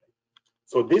product.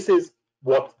 So this is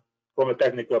what, from a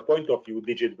technical point of view,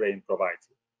 DigitBrain provides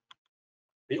you.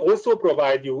 We also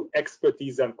provide you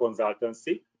expertise and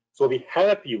consultancy. So we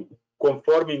help you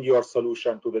conforming your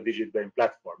solution to the DigitBrain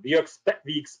platform. We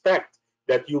expect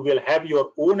that you will have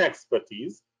your own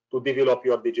expertise to develop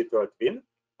your digital twin,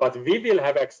 but we will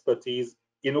have expertise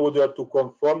in order to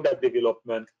conform that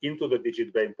development into the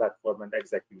DigitBrain platform and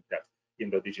execute that in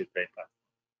the DigitBrain platform.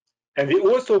 And we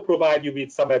also provide you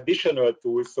with some additional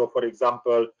tools. So for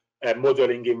example,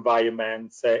 modeling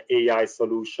environments, AI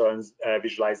solutions,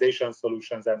 visualization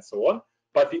solutions, and so on.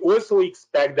 But we also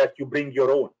expect that you bring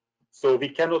your own. So we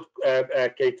cannot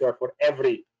cater for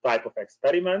every type of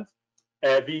experiment.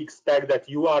 We expect that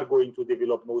you are going to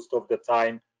develop most of the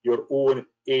time your own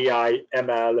AI,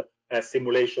 ML,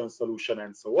 simulation solution,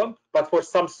 and so on. But for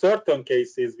some certain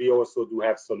cases, we also do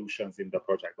have solutions in the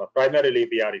project. But primarily,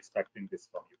 we are expecting this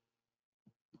from you.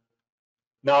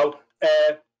 Now,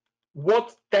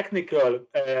 what technical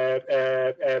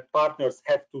partners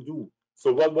have to do?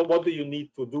 So what do you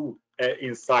need to do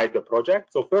inside the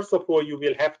project? So first of all, you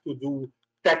will have to do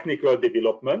technical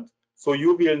development. So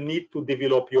you will need to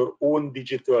develop your own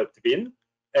digital twin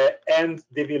and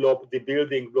develop the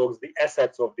building blocks, the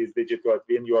assets of this digital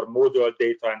twin, your model,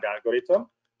 data, and algorithm.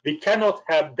 We cannot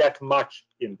have that much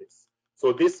in this.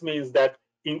 So this means that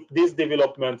in this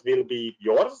development will be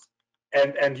yours,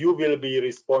 and you will be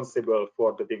responsible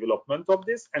for the development of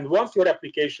this. And once your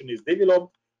application is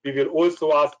developed, we will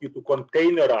also ask you to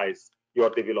containerize your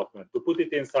development, to put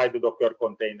it inside the Docker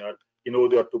container in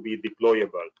order to be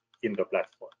deployable in the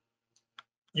platform.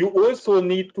 You also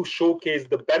need to showcase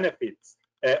the benefits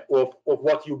of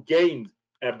what you gained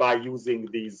by using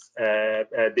these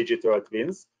digital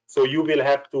twins. So you will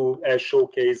have to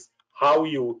showcase how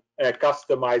you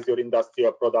customize your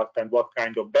industrial product and what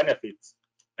kind of benefits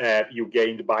you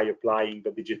gained by applying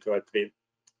the digital twin.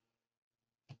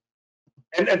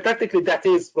 And technically, that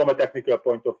is, from a technical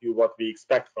point of view, what we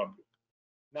expect from you.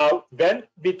 Now, when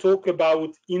we talk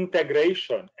about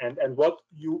integration and what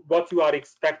you are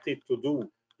expected to do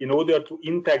in order to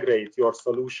integrate your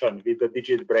solution with the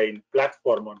DigitBrain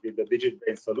platform or with the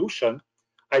DigitBrain solution,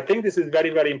 I think this is very,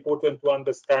 very important to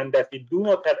understand that we do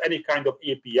not have any kind of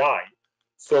API.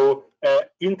 So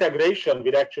integration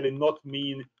will actually not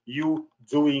mean you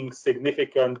doing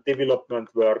significant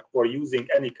development work or using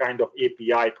any kind of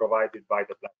API provided by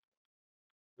the platform.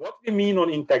 What we mean on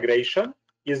integration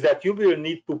is that you will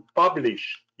need to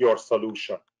publish your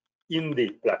solution in the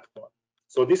platform.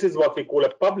 So this is what we call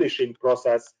a publishing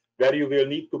process, where you will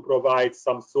need to provide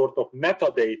some sort of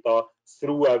metadata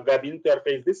through a web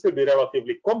interface. This will be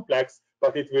relatively complex,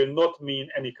 but it will not mean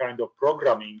any kind of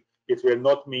programming. It will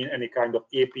not mean any kind of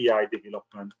API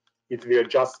development. It will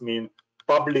just mean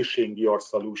publishing your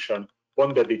solution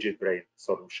on the DigitBrain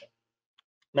solution.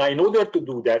 Now, in order to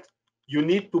do that, you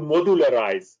need to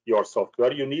modularize your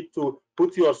software. You need to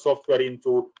put your software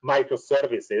into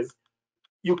microservices.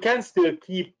 You can still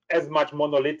keep as much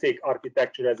monolithic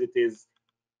architecture as it is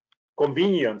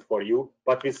convenient for you,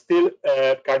 but we still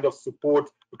kind of support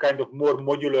kind of more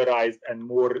modularized and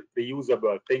more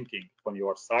reusable thinking on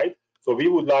your side. So we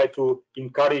would like to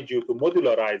encourage you to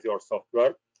modularize your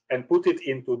software and put it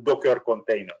into Docker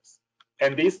containers.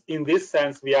 And in this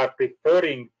sense, we are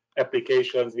preferring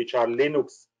applications which are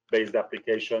Linux-based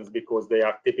applications because they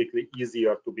are typically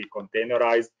easier to be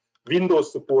containerized.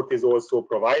 Windows support is also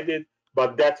provided,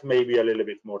 but that may be a little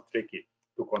bit more tricky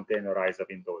to containerize a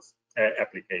Windows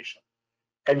application.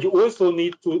 And you also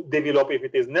need to develop, if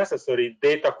it is necessary,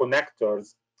 data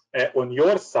connectors on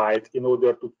your side in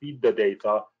order to feed the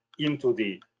data into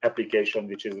the application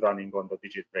which is running on the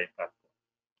DigitBrain platform.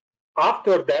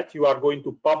 After that, you are going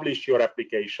to publish your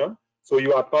application. So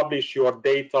you are publish your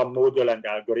data, model, and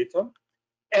algorithm,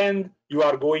 and you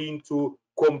are going to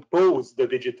compose the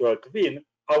digital twin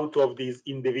out of these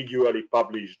individually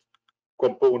published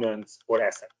components or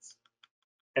assets.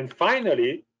 And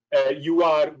finally, you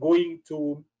are going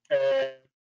to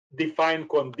define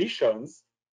conditions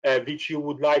which you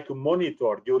would like to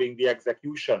monitor during the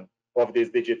execution of this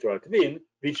digital twin,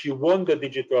 which you want the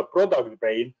digital product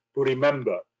brain to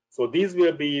remember. So these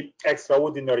will be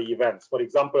extraordinary events. For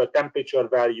example, a temperature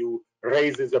value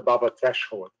raises above a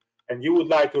threshold, and you would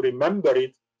like to remember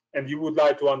it, and you would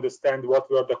like to understand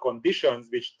what were the conditions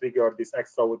which triggered this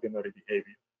extraordinary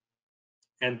behavior.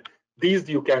 And these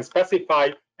you can specify,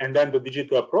 and then the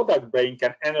digital product brain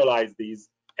can analyze these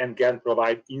and can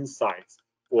provide insights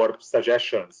or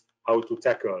suggestions how to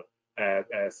tackle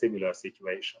similar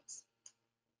situations.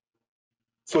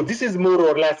 So this is more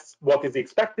or less what is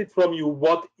expected from you.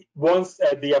 Once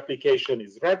the application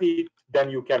is ready, then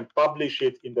you can publish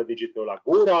it in the Digital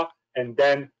Agora, and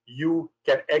then you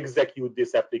can execute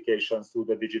this application through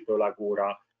the Digital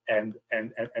Agora and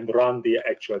run the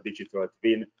actual digital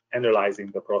twin,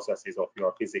 analyzing the processes of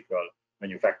your physical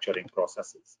manufacturing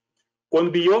processes.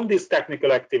 On beyond these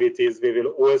technical activities, we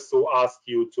will also ask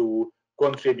you to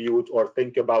contribute or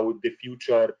think about the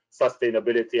future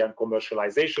sustainability and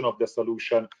commercialization of the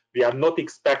solution. We are not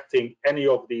expecting any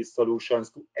of these solutions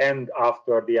to end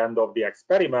after the end of the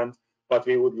experiment, but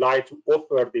we would like to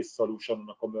offer this solution on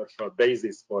a commercial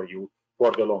basis for you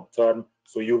for the long term.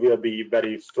 So you will be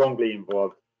very strongly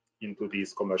involved into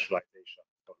these commercialization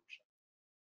solutions.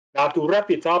 Now, to wrap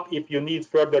it up, if you need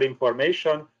further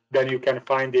information, then you can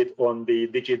find it on the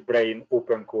DigitBrain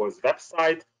Open Calls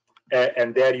website.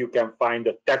 And there you can find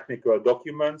a technical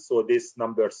document. So this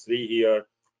number 3 here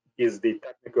is the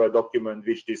technical document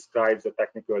which describes the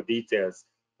technical details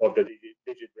of the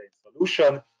DigitBrain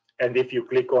solution. And if you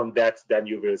click on that, then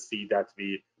you will see that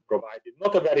we provided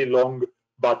not a very long,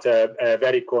 but a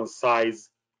very concise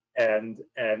and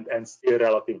still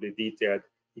relatively detailed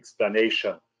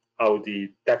explanation how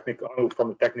from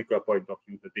the technical point of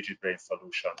view, the DigitBrain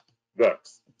solution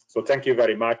works. So thank you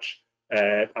very much.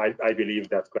 I believe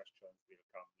that questions will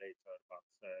come later, but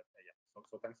yeah.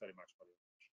 So thanks very much for your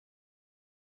attention.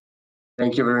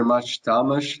 Thank you very much,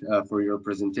 Tamas, for your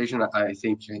presentation. I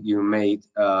think you made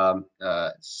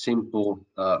simple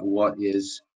what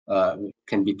is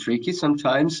can be tricky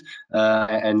sometimes,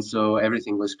 and so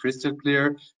everything was crystal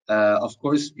clear. Of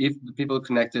course, if the people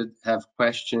connected have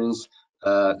questions,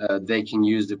 they can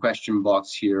use the question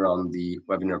box here on the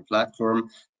webinar platform,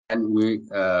 and we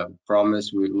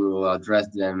promise we will address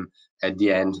them at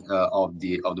the end of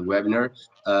the webinar.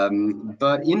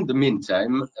 But in the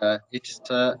meantime, it's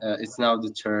now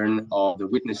the turn of the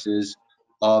witnesses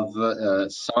of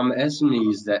some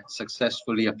SMEs that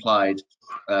successfully applied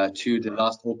to the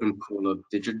last open call of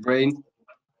DigitBrain.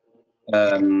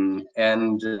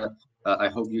 And I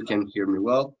hope you can hear me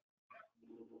well.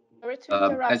 Sorry to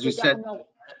interrupt. As you said,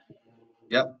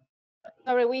 yeah.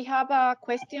 Sorry, we have a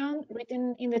question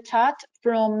written in the chat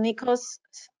from Nikos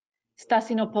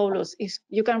Stasinopoulos. If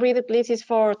you can read it, please. It's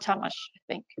for Tamas, I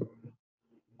think.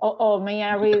 Or may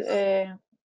I read?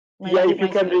 Yeah, if you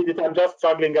can read it. I'm just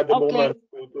struggling at the moment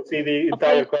to see the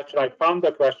entire question. I found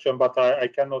the question, but I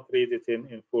cannot read it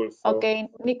in full. So. Okay,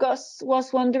 Nikos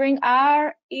was wondering,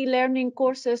 are e-learning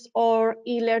courses or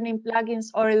e-learning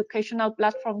plugins or educational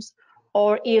platforms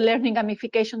or e-learning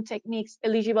gamification techniques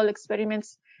eligible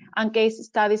experiments and case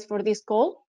studies for this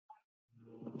call?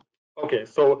 Okay,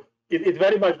 so it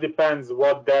very much depends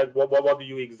what do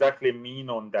you exactly mean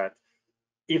on that.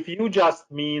 If you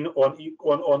just mean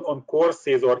on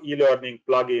courses or e-learning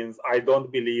plugins, I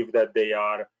don't believe that they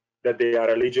are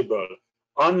eligible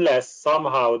unless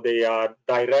somehow they are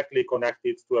directly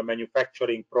connected to a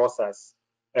manufacturing process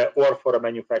or for a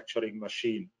manufacturing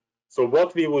machine. So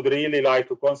what we would really like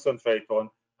to concentrate on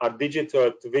are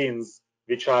digital twins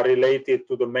which are related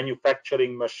to the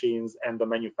manufacturing machines and the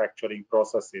manufacturing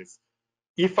processes.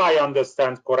 If I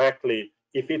understand correctly,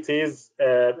 if it is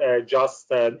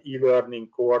just an e-learning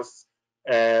course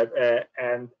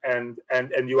and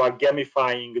you are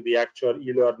gamifying the actual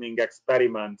e-learning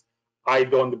experiment, I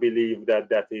don't believe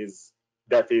that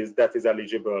is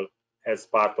eligible as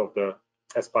part of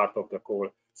the call.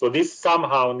 So this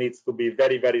somehow needs to be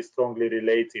very, very strongly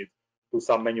related to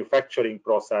some manufacturing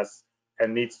process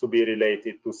and needs to be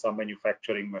related to some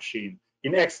manufacturing machine.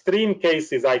 In extreme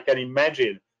cases, I can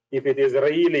imagine if it is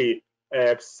really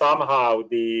somehow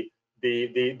the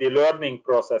learning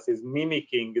process is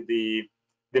mimicking the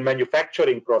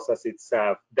manufacturing process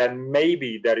itself, then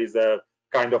maybe there is a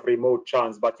kind of remote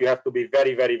chance, but you have to be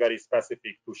very, very, very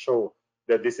specific to show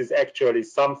that this is actually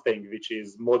something which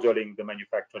is modeling the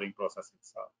manufacturing process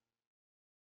itself.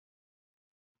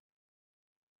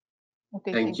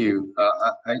 Okay, thank you.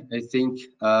 I think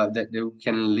that we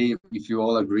can leave, if you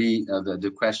all agree,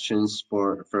 the questions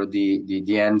for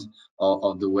the end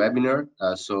of the webinar,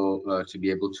 so to be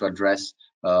able to address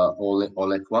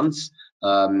all at once.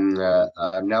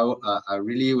 Now, I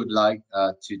really would like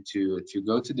to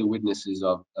go to the witnesses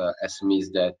of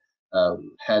SMEs that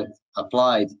had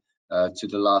applied to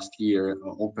the last year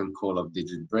open call of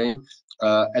DigitBrain.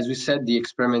 As we said, the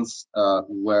experiments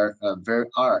were very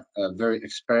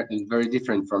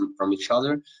different from each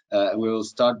other. We will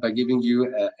start by giving you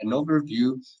an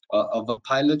overview of a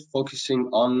pilot focusing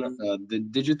on the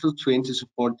digital twin to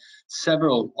support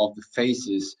several of the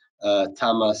phases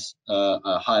Tamas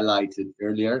highlighted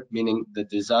earlier, meaning the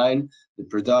design, the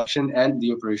production, and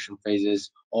the operation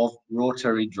phases of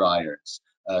rotary dryers.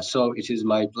 So it is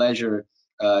my pleasure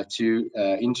to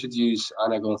introduce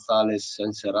Ana González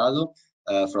Encerrado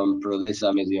from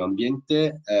Prodesa Medio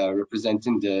Ambiente,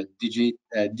 representing the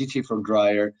DT for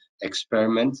Dryer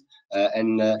experiment,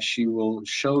 and she will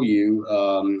show you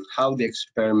how the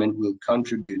experiment will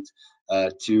contribute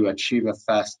to achieve a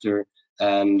faster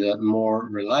and more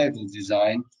reliable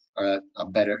design, a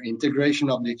better integration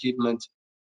of the equipment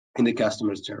in the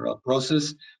customer's general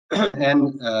process,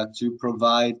 and to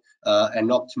provide an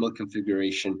optimal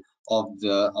configuration of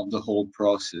the whole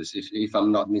process, if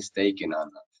I'm not mistaken,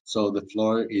 Anna. So the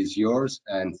floor is yours,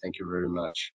 and thank you very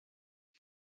much.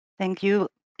 Thank you,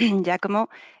 Giacomo.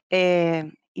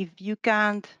 If you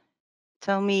can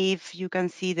tell me if you can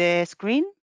see the screen.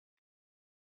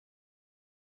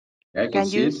 I can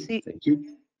see it. Thank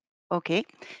you. Okay.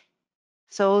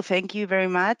 So thank you very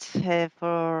much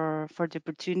for the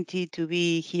opportunity to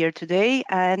be here today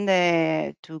and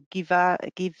to give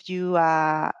you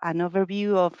an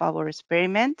overview of our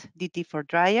experiment, DT for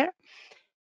Dryer.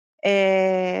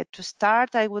 To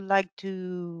start, I would like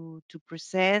to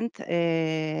present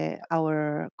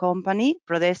our company,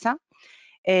 Prodesa.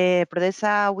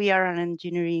 Prodesa, we are an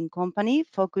engineering company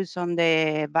focused on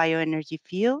the bioenergy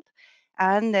field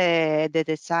and the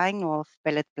design of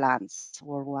pellet plants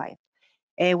worldwide.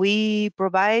 We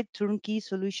provide turnkey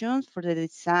solutions for the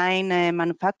design,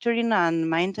 manufacturing, and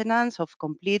maintenance of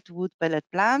complete wood pellet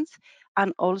plants,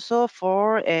 and also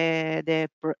for the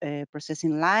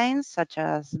processing lines such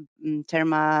as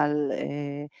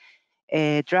thermal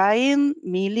drying,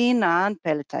 milling, and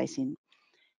pelletizing.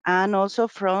 And also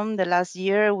from the last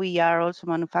year, we are also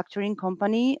manufacturing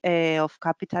company of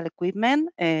capital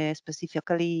equipment,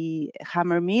 specifically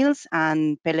hammer mills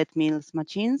and pellet mills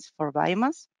machines for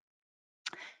biomass.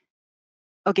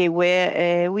 Okay, we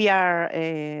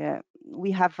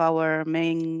have our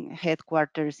main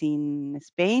headquarters in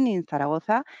Spain, in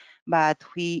Zaragoza, but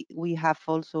we have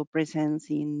also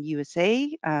presence in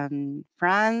USA and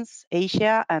France,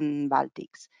 Asia, and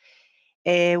Baltics.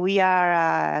 We are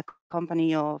a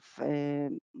company of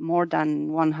more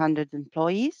than 100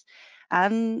 employees,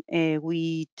 and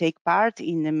we take part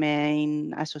in the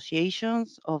main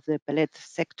associations of the pellet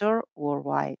sector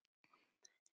worldwide.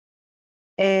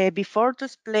 Before to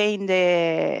explain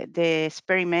the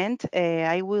experiment,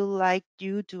 I would like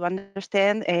you to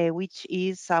understand which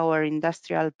is our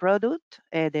industrial product,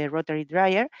 the rotary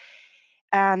dryer,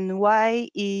 and why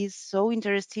is so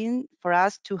interesting for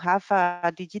us to have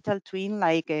a digital twin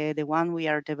like the one we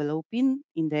are developing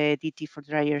in the DT for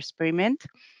Dryer experiment.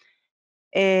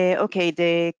 Okay,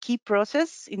 the key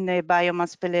process in the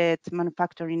biomass pellet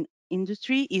manufacturing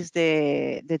industry is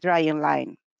the drying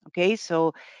line. Okay,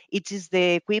 so it is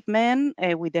the equipment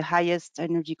with the highest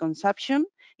energy consumption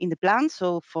in the plant.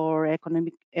 So for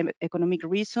economic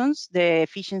reasons, the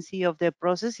efficiency of the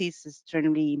process is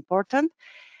extremely important.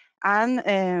 And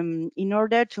in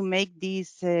order to make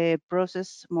this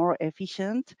process more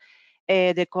efficient,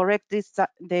 the correct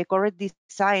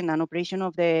design and operation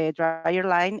of the dryer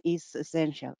line is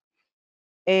essential.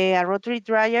 A rotary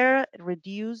dryer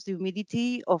reduces the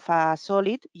humidity of a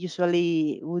solid,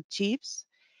 usually wood chips,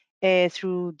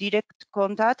 through direct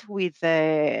contact with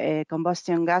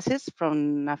combustion gases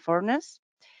from a furnace.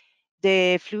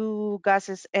 The flue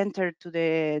gases enter to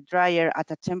the dryer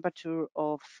at a temperature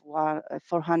of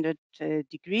 400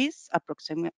 degrees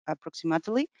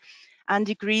approximately, and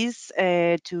decrease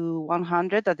to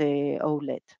 100 at the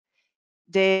outlet.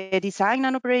 The design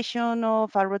and operation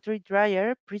of a rotary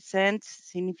dryer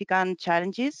presents significant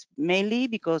challenges, mainly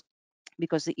because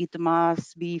it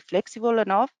must be flexible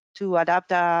enough to adapt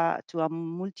to a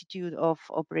multitude of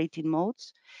operating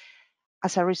modes.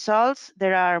 As a result,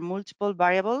 there are multiple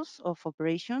variables of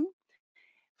operation.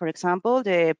 For example,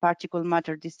 the particle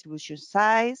matter distribution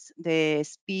size, the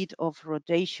speed of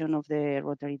rotation of the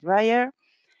rotary dryer,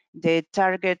 the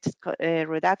target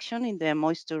reduction in the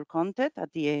moisture content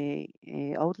at the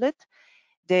outlet,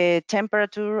 the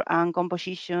temperature and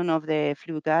composition of the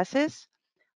flue gases,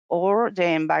 or the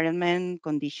environment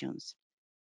conditions.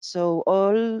 So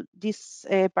all these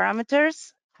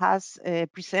parameters has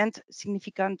present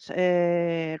significant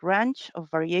range of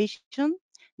variation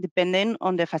depending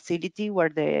on the facility where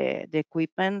the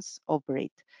equipments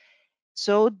operate.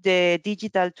 So the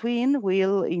digital twin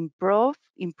will improve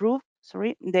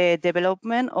the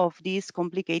development of this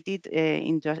complicated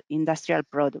industrial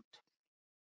product.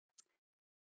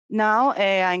 Now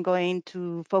I'm going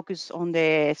to focus on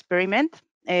the experiment.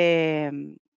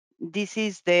 This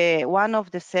is one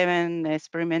of the 7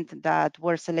 experiments that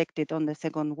were selected on the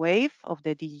second wave of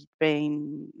the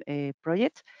DigitBrain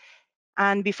project.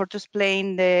 And before to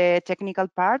explain the technical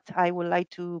part, I would like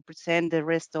to present the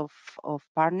rest of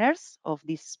partners of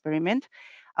this experiment.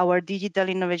 Our Digital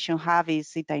Innovation Hub is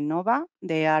Itainova,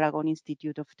 the Aragon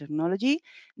Institute of Technology,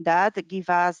 that give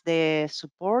us the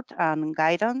support and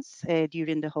guidance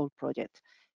during the whole project.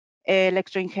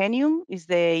 Electroingenium is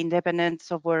the independent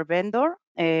software vendor.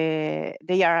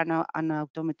 They are an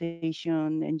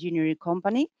automation engineering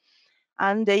company,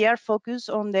 and they are focused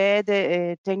on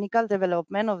the technical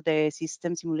development of the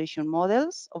system simulation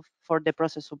models for the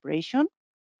process operation.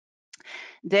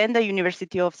 Then the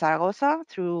University of Zaragoza,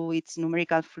 through its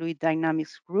numerical fluid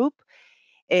dynamics group,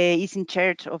 is in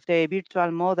charge of the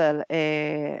virtual model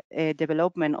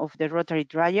development of the rotary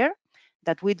dryer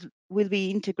that will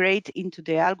be integrated into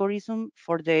the algorithm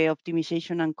for the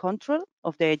optimization and control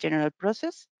of the general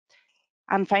process.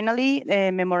 And finally,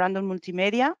 Memorandum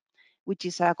Multimedia, which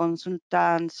is a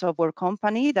consultant software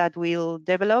company that will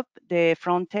develop the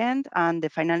front end and the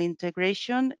final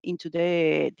integration into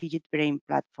the DigitBrain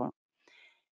platform.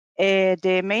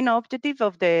 The main objective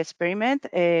of the experiment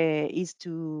is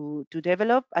to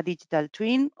develop a digital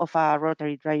twin of a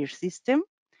rotary dryer system.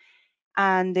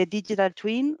 And the digital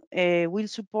twin will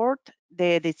support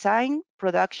the design,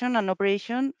 production, and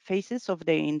operation phases of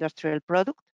the industrial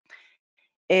product.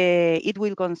 It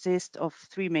will consist of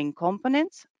 3 main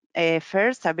components.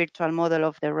 First, a virtual model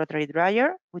of the rotary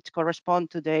dryer, which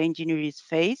correspond to the engineering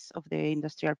phase of the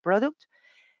industrial product.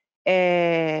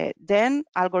 Then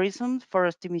algorithms for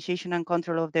optimization and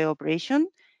control of the operation,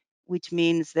 which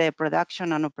means the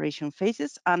production and operation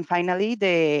phases. And finally,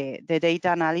 the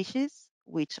data analysis,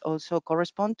 which also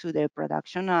correspond to the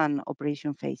production and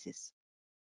operation phases.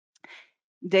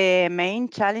 The main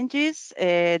challenges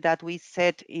that we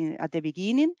set at the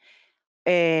beginning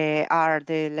are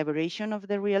the elaboration of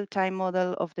the real-time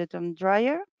model of the tongue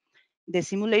dryer, the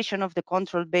simulation of the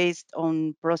control based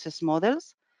on process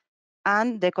models,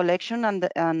 and the collection and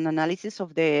analysis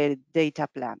of the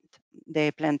plant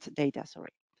data,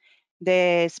 sorry.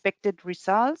 The expected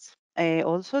results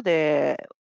also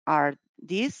are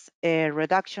this: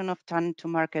 reduction of time to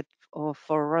market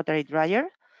for rotary dryer,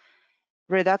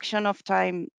 reduction of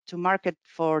time to market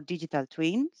for digital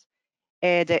twins,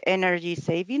 the energy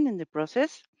saving in the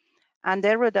process, and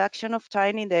the reduction of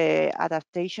time in the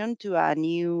adaptation to a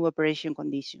new operation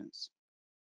conditions.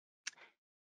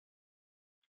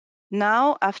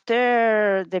 Now,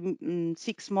 after the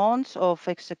 6 months of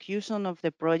execution of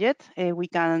the project, we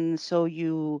can show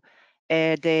you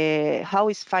how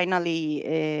is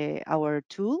finally our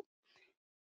tool.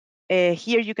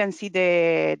 Here you can see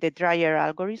the dryer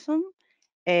algorithm,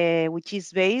 which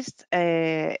is based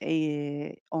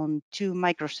on 2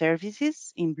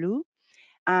 microservices in blue.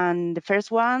 And the first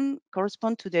one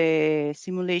corresponds to the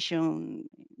simulation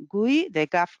GUI, the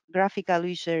graphical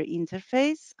user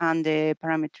interface, and the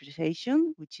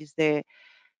parameterization, which is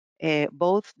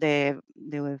both the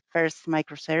first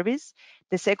microservice.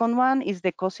 The second one is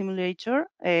the co-simulator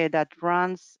that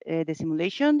runs the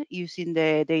simulation using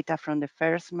the data from the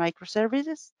first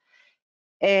microservices.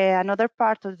 Another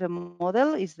part of the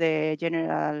model is the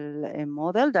general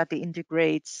model that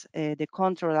integrates the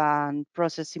control and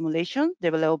process simulation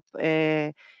developed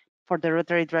for the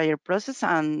rotary dryer process,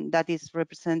 and that is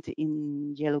represented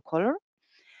in yellow color.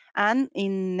 And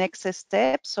in next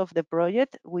steps of the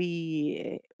project,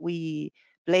 we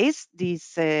place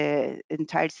this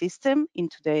entire system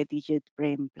into the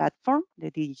DigitBrain platform,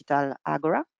 the Digital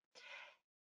Agora.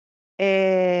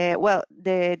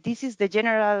 This is the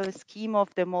general scheme of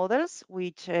the models,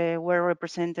 which were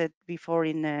represented before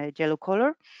in yellow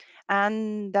color,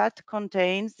 and that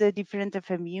contains the different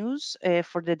FMUs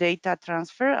for the data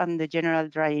transfer and the general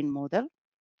drying model.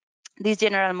 This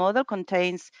general model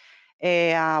contains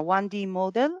a 1D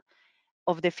model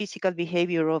of the physical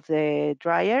behavior of the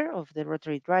dryer, of the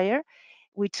rotary dryer,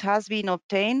 which has been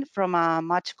obtained from a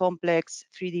much complex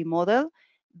 3D model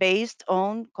based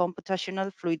on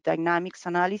computational fluid dynamics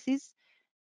analysis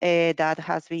that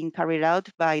has been carried out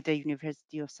by the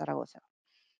University of Zaragoza.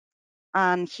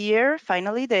 And here,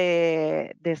 finally,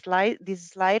 this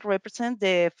slide represents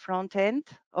the front end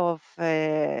of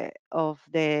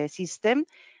the system,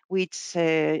 which,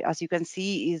 as you can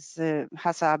see,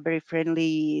 has a very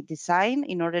friendly design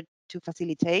in order to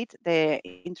facilitate the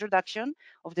introduction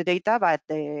of the data by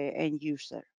the end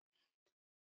user.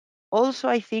 Also,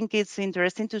 I think it's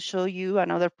interesting to show you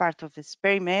another part of the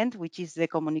experiment, which is the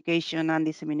communication and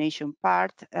dissemination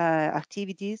part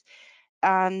activities.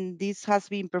 And this has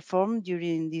been performed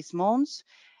during these months.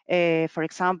 For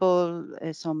example,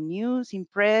 some news in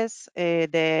press,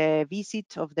 the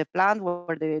visit of the plant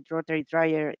where the rotary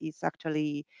dryer is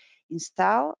actually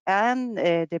installed, and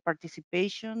the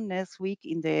participation next week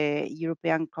in the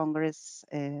European Congress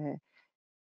an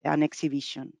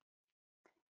exhibition.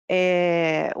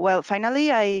 Well,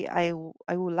 finally, I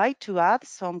would like to add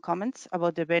some comments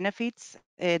about the benefits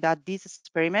that this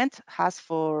experiment has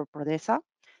for Prodesa,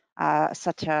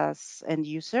 such as end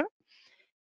user.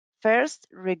 First,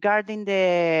 regarding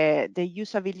the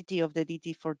usability of the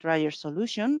DT4Dryer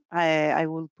solution, I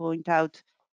will point out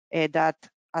that,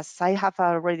 as I have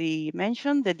already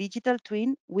mentioned, the digital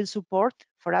twin will support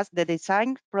for us the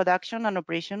design, production, and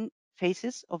operation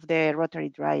phases of the rotary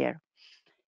dryer.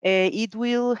 It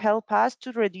will help us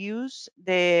to reduce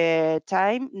the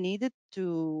time needed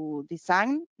to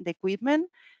design the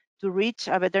equipment, to reach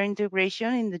a better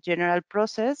integration in the general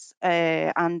process,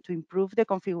 and to improve the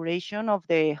configuration of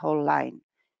the whole line.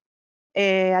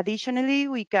 Additionally,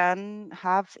 we can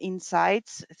have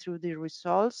insights through the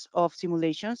results of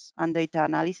simulations and data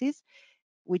analysis,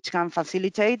 which can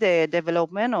facilitate the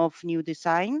development of new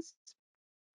designs.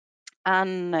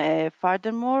 And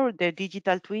furthermore, the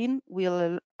digital twin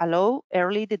will allow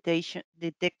early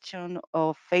detection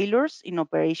of failures in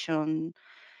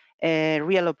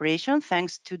real operation,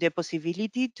 thanks to the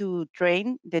possibility to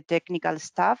train the technical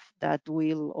staff that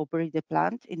will operate the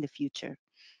plant in the future.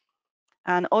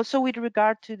 And also with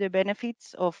regard to the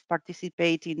benefits of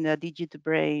participating in the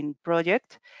DigitalBrain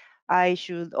project, I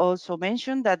should also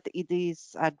mention that it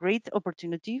is a great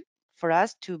opportunity for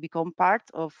us to become part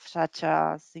of such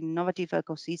an innovative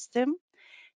ecosystem,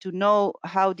 to know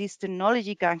how this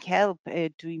technology can help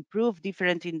to improve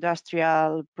different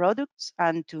industrial products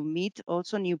and to meet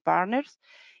also new partners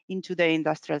into the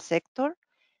industrial sector.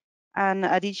 And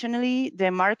additionally,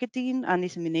 the marketing and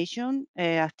dissemination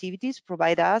activities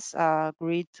provide us a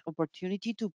great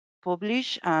opportunity to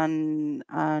publish and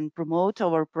promote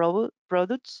our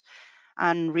products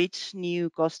and reach new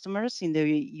customers in the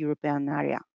European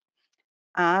area.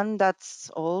 And that's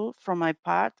all from my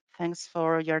part. Thanks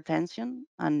for your attention.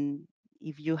 And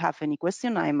if you have any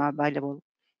question, I'm available.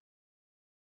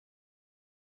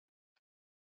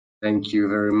 Thank you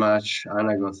very much,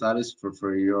 Ana Gonzalez,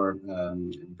 for your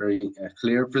very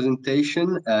clear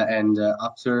presentation.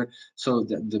 So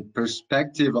the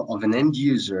perspective of an end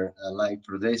user like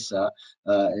Prodesa,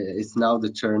 it's now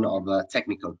the turn of a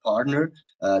technical partner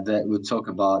that will talk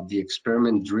about the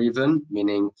experiment-driven,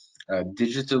 meaning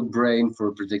digital brain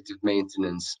for predictive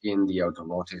maintenance in the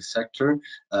automotive sector,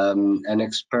 an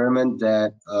experiment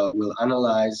that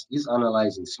is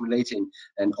analyzing, simulating,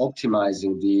 and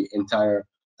optimizing the entire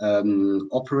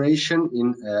operation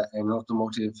in an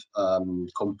automotive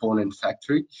component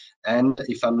factory, and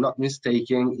if I'm not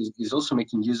mistaken, is also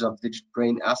making use of digital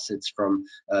brain assets from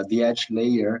the edge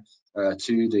layer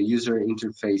to the user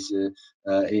interface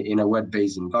in a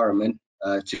web-based environment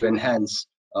to enhance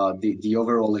the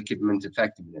overall equipment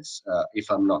effectiveness, if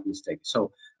I'm not mistaken.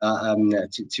 So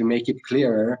to make it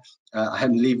clearer,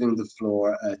 I'm leaving the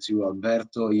floor to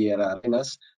Alberto Llera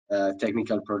Arenas,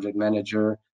 Technical Project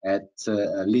Manager at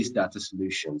Least Data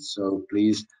Solutions. So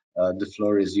please, the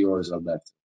floor is yours,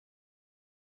 Alberto.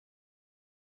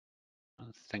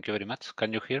 Thank you very much.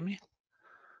 Can you hear me?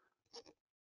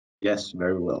 Yes,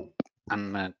 very well.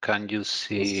 And can you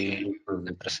see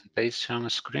the presentation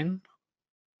screen?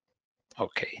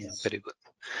 Okay, yes. Very good.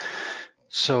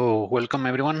 So welcome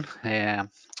everyone.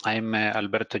 I'm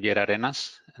Alberto Llera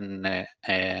Arenas, and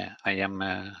I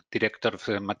am Director of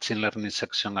the Machine Learning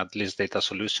section at Least Data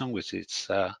Solution, which is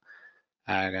a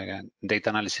data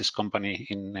analysis company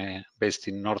based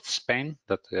in North Spain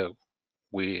that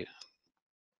we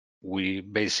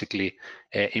basically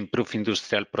improve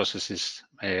industrial processes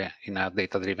in a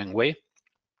data-driven way.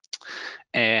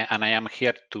 And I am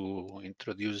here to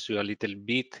introduce you a little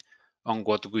bit on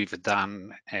what we've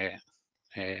done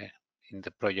in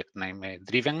the project name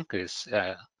Driven, is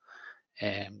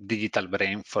digital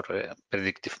brain for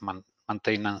predictive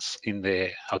maintenance in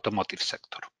the automotive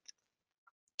sector.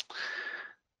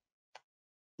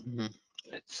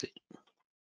 Let's see.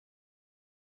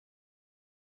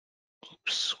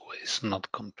 Oops, it's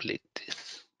not complete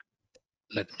this.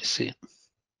 Let me see.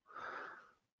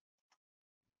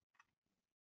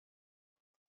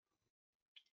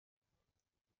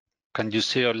 Can you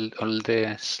see all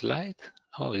the slide?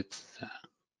 Oh, it's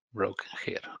broken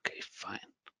here. Okay, fine.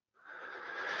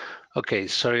 Okay,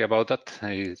 sorry about that.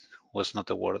 I was not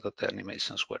aware that the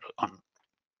animations were on.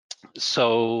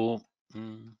 So,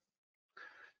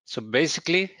 so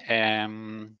basically,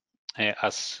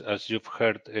 as you've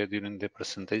heard during the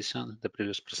presentation, the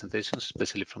previous presentations,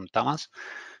 especially from Tamas,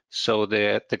 so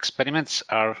the experiments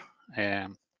are a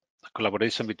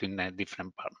collaboration between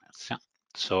different partners. Yeah?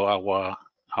 So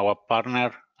our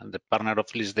partner and the partner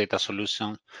of List Data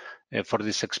Solution for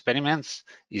these experiments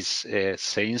is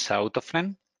Seinsa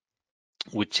Autofren,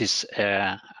 which is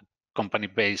a company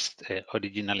based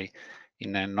originally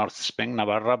in North Spain,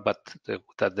 Navarra, but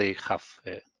that they have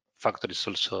factories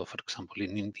also, for example,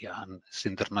 in India, and it's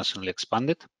internationally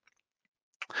expanded.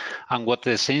 And what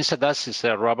the Seinsa does is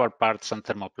rubber parts and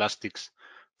thermoplastics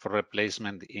for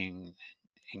replacement in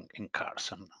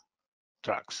cars and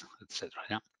trucks, etc.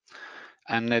 Yeah,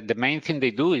 and the main thing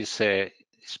they do is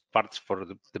parts for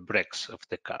the brakes of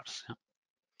the cars. Yeah?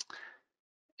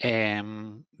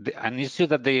 An issue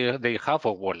that they have,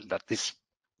 or well, that is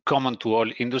common to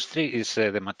all industry, is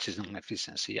the machining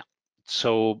efficiency. Yeah?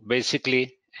 So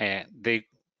basically, they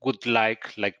would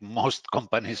like most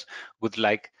companies, would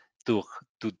like to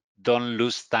don't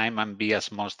lose time and be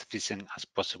as most efficient as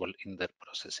possible in their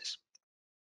processes.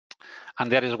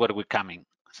 And that is where we're coming.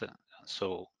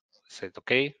 So said,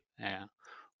 okay,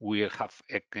 we have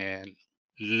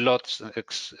lots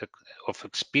of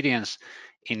experience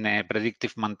in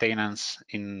predictive maintenance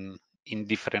in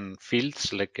different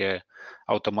fields, like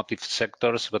automotive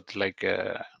sectors, but like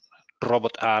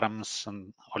robot arms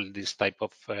and all this type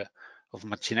of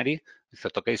machinery. We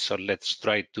thought, okay, so let's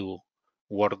try to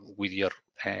work with your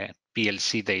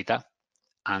PLC data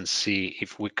and see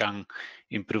if we can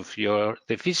improve the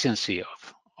efficiency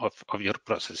of your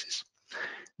processes.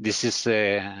 This is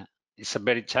it's a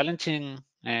very challenging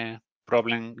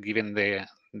problem given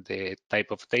the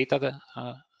type of data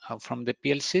that, from the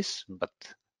PLCs, but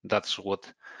that's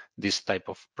what this type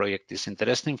of project is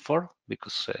interesting for,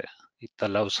 because it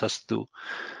allows us to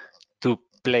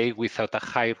play without a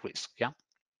high risk. Yeah.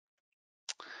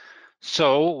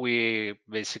 So we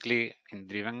basically in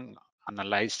Driven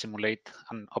analyze, simulate,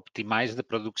 and optimize the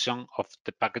production of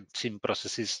the packaging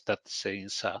processes that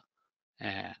Seinsa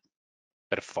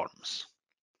performs.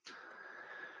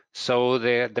 So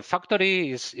the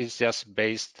factory is just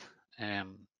based,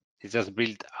 it's just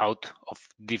built out of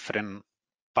different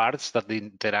parts that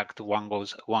interact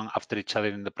one after each other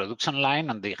in the production line,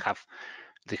 and they have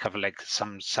like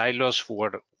some silos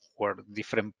where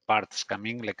different parts come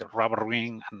in, like a rubber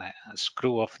ring and a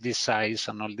screw of this size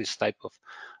and all this type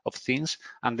of things,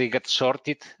 and they get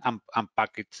sorted and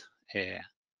packed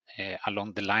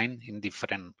along the line in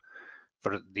different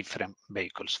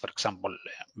vehicles. For example,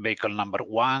 vehicle number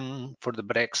 1 for the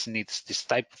brakes needs this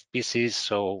type of pieces,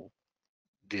 so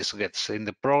this gets in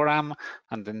the program,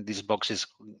 and then these boxes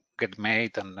get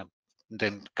made, and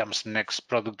then comes next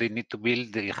product they need to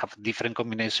build. They have different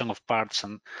combination of parts,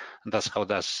 and that's how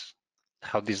this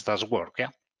does work.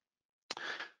 Yeah.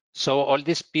 So all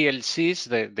these PLCs,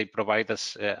 they provide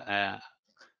us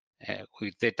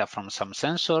with data from some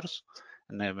sensors.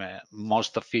 And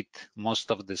most of the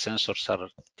sensors are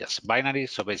just binary.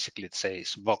 So basically it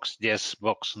says box yes,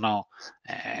 box no,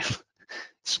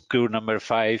 screw number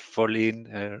 5 fall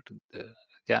in,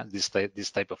 yeah, this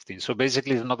type of thing. So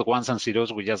basically it's not ones and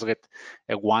zeros. We just get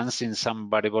a ones in some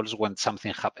variables when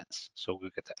something happens. So we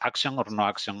get action or no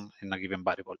action in a given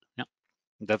variable. Yeah,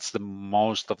 that's the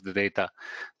most of the data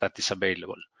that is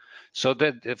available. So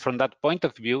that from that point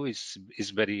of view is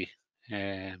very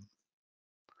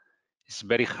it's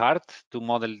very hard to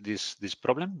model this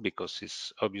problem, because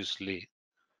it's obviously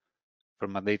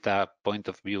from a data point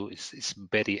of view is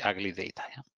very ugly data.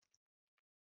 Yeah?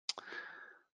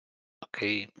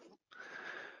 Okay,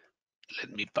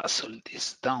 let me pass all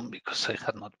this down because I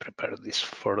had not prepared this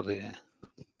for the.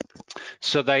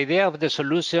 So the idea of the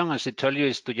solution, as I told you,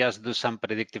 is to just do some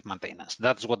predictive maintenance.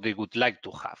 That's what they would like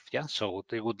to have. Yeah, so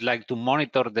they would like to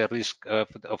monitor the risk of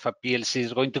a PLC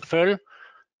is going to fail,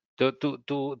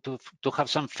 to have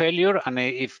some failure, and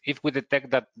if we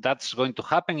detect that that's going to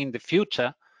happen in the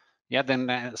future, yeah,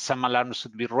 then some alarm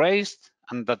should be raised,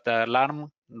 and that the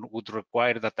alarm would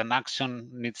require that an action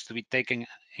needs to be taken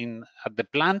in at the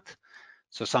plant.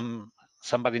 So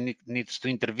somebody needs to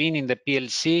intervene in the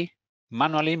PLC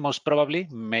manually, most probably,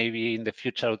 maybe in the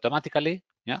future automatically.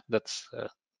 Yeah, that's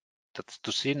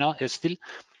to see now still,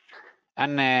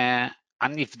 and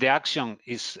if the action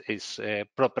is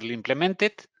properly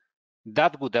implemented,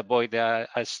 that would avoid a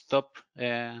stop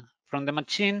from the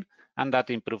machine, and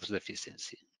that improves the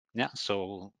efficiency. Yeah,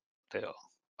 so the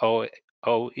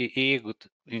OEE would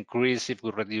increase if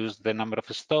we reduce the number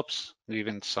of stops,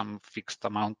 given some fixed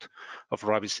amount of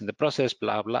rabbits in the process,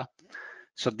 blah, blah.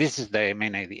 So this is the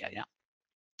main idea, yeah.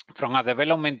 From a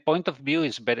development point of view,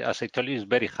 it's very, as I told you, it's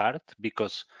very hard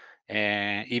because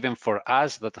even for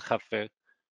us that have a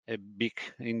big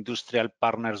industrial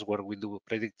partners where we do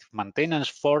predictive maintenance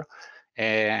for,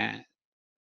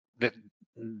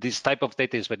 this type of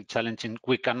data is very challenging.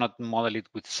 We cannot model it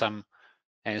with some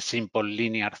simple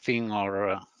linear thing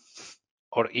or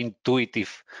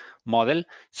intuitive model.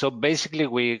 So basically,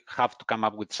 we have to come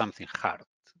up with something hard.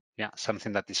 Yeah,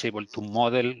 something that is able to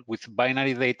model with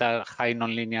binary data, high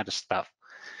nonlinear stuff.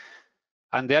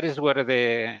 And there is where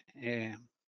the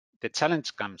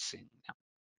challenge comes in.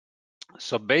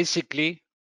 So basically,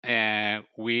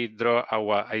 we draw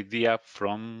our idea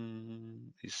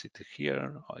from, is it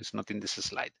here? Oh, it's not in this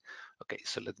slide. Okay,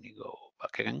 so let me go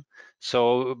back again.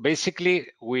 So basically,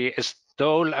 we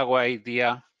stole our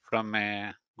idea from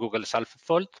Google's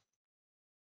AlphaFold,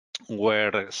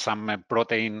 where some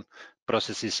protein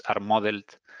processes are modeled.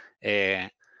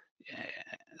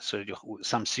 So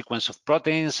some sequence of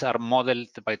proteins are modeled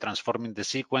by transforming the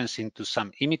sequence into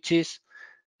some images.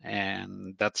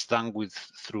 And that's done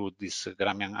through this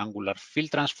Gramian angular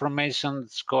field transformation,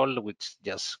 it's called, which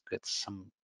just gets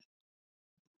some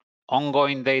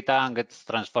ongoing data and gets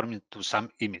transformed into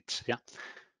some image. Yeah.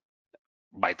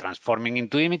 By transforming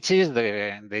into images,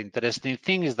 the interesting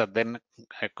thing is that then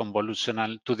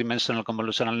two-dimensional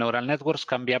convolutional neural networks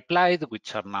can be applied,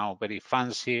 which are now very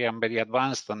fancy and very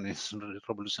advanced, and is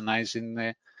revolutionizing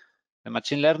the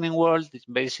machine learning world,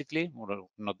 basically, or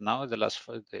not now,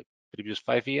 the previous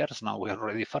 5 years. Now we are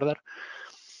already further.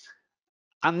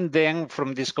 And then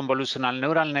from these convolutional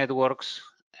neural networks,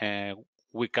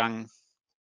 we can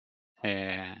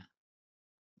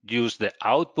use the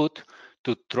output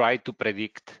to try to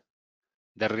predict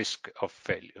the risk of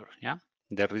failure. Yeah,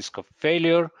 the risk of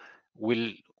failure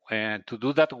will, to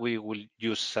do that, we will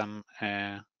use some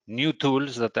new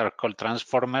tools that are called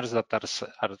transformers, that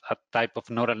are a type of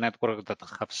neural network that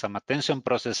have some attention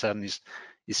process and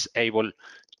is able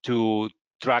to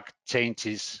track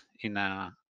changes in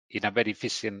a very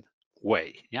efficient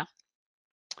way. Yeah.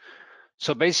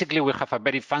 So basically, we have a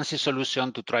very fancy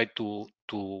solution to try to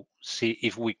see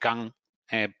if we can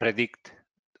predict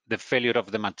the failure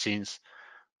of the machines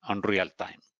on real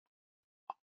time,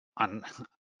 and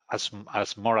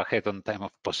as more ahead on time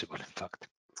as possible, in fact.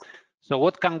 So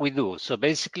what can we do? So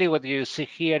basically, what you see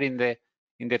here in the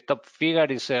top figure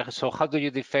is so how do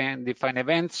you define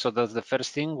events? So that's the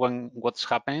first thing, what's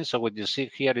happening. So what you see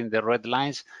here in the red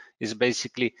lines is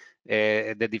basically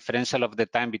the differential of the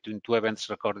time between two events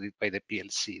recorded by the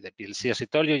PLC. The PLC, as I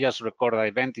told you, just record an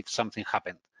event if something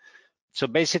happened. So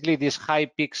basically, these high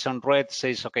peaks on red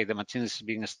says, okay, the machine is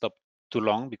being stopped too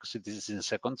long because it is in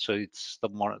seconds, so it's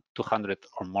stopped more 200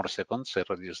 or more seconds. I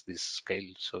reduce this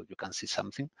scale so you can see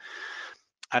something.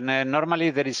 And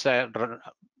normally there is a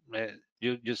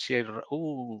you see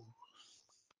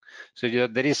so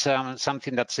there is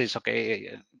something that says,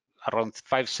 okay, around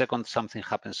 5 seconds something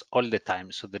happens all the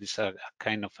time. So there is a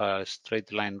kind of a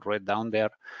straight line right down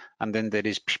there, and then there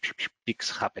is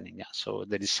peaks happening. Yeah, so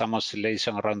there is some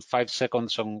oscillation around 5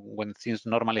 seconds on when things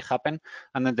normally happen,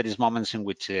 and then there is moments in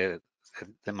which the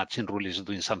machine rule is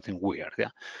doing something weird. Yeah,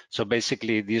 so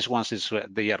basically these ones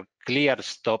they are clear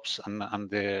stops, and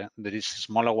there is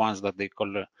smaller ones that they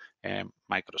call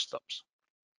micro stops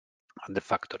at the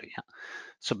factory. Yeah?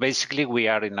 So basically, we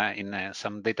are in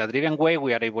some data-driven way.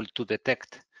 We are able to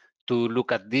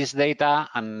look at this data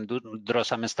and draw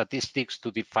some statistics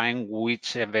to define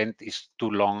which event is too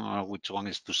long or which one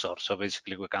is too short. So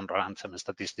basically, we can run some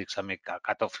statistics and make a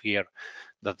cutoff here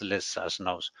that lets us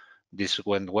know this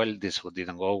went well, this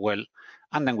didn't go well,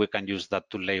 and then we can use that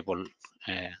to label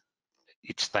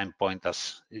each time point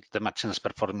as if the machine is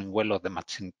performing well or the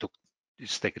machine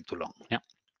is taking too long. Yeah,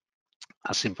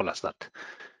 as simple as that.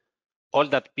 All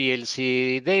that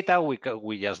PLC data, we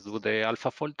just do the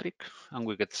AlphaFold trick, and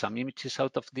we get some images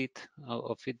out of it.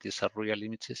 These are real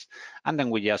images, and then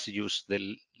we just use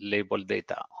the label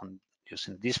data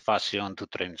using this fashion to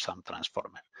train some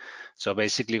transformer. So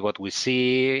basically, what we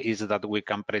see is that we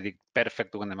can predict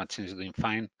perfect when the machine is doing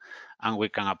fine, and we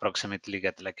can approximately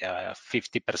get like a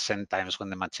 50% times when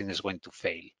the machine is going to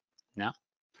fail. Yeah.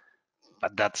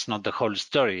 But that's not the whole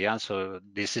story. Yeah? So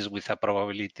this is with a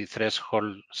probability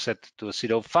threshold set to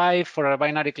 0.5 for a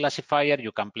binary classifier.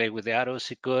 You can play with the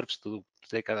ROC curves to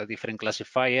take a different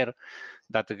classifier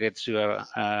that gets you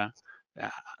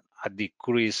a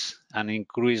decrease, an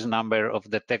increased number of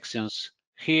detections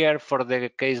here for the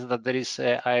case that there is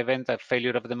a event, a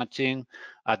failure of the machine,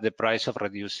 at the price of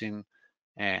reducing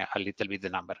a little bit the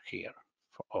number here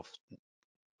of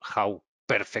how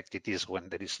perfect it is when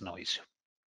there is no issue.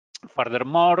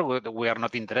 Furthermore, we are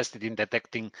not interested in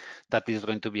detecting that is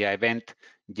going to be an event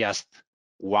just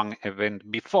one event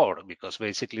before, because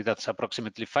basically that's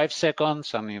approximately 5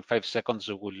 seconds, and in 5 seconds,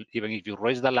 you will, even if you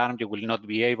raise the alarm, you will not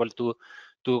be able to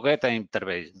get an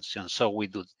intervention. So we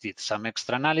did some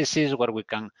extra analysis where we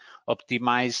can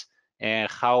optimize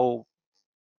how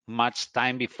much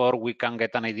time before we can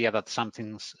get an idea that some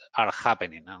things are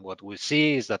happening. And what we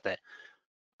see is that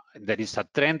there is a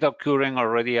trend occurring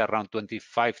already around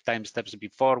 25 time steps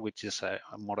before, which is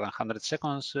more than 100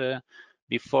 seconds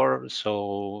before.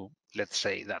 So let's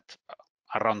say that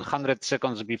around 100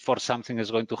 seconds before something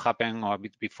is going to happen, or a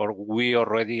bit before, we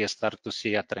already start to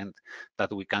see a trend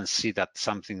that we can see that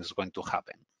something is going to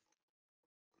happen.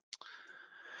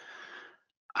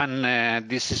 And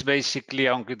this is basically,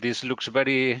 this looks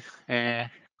very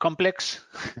complex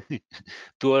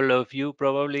to all of you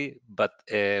probably, but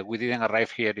we didn't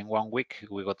arrive here in 1 week.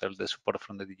 We got all the support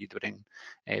from the DigitalBrain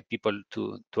people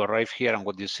to arrive here. And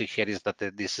what you see here is that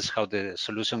this is how the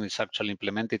solution is actually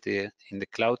implemented in the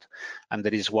cloud. And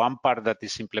there is one part that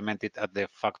is implemented at the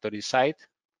factory side,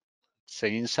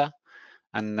 CEINSA,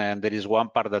 and there is one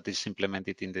part that is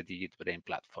implemented in the DigitalBrain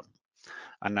platform.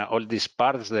 And all these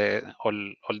parts, all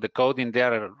the code in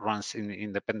there runs in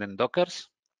independent Dockers.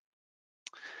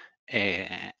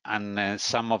 And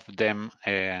some of them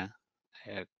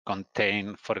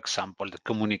contain, for example, the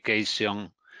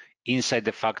communication inside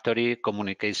the factory,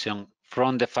 communication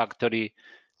from the factory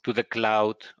to the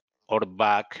cloud or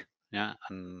back, yeah,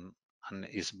 and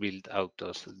is built out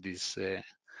of this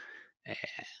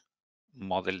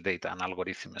model data and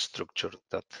algorithm structure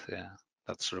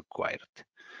that's required.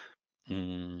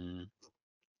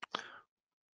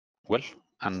 Well,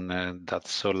 and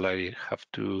that's all I have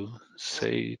to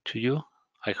say to you.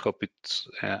 I hope it's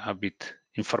a bit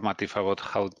informative about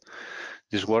how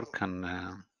this works, and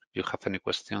if you have any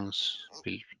questions,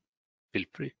 feel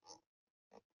free.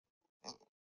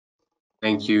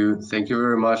 Thank you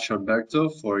very much, Alberto,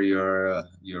 for your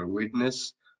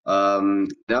witness.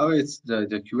 Now it's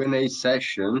the Q&A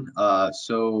session.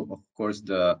 So of course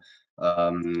the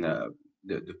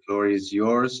floor is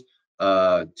yours.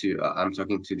 I'm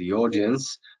talking to the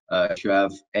audience. If you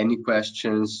have any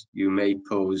questions, you may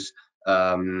pose.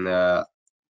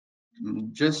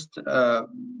 Just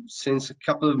since a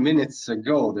couple of minutes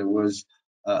ago, there was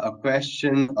a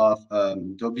question of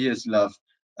Dobieslav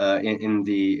in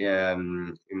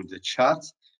the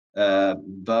chat,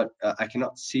 but I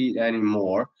cannot see it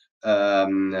anymore.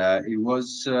 It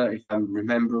was, if I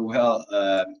remember well,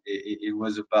 it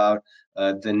was about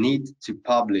the need to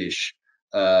publish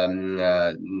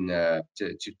to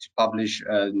publish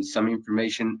some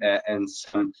information and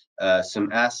some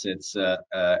assets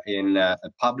in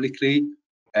publicly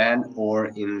and or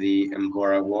in the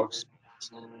Mgora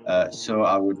workspace. So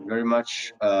I would very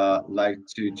much like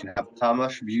to have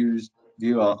Tamas view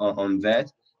on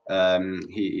that,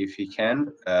 if he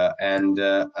can, and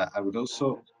I would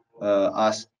also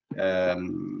ask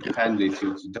kindly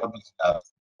to Dobieslav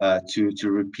to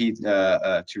repeat,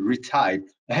 to retype,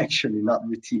 actually not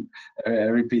repeat,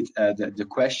 the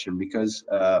question, because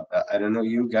I don't know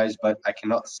you guys, but I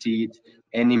cannot see it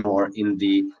anymore in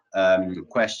the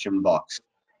question box,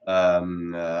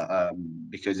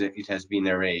 because it has been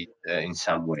erased in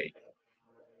some way.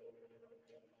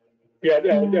 Yeah,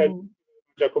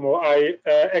 Giacomo, I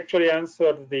actually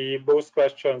answered both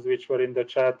questions which were in the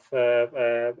chat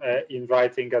in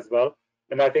writing as well.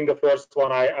 And I think the first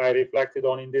one I reflected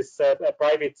on in this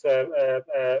private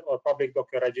or public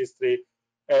Docker registry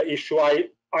issue. I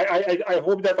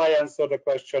hope that I answered the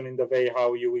question in the way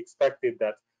how you expected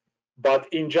that. But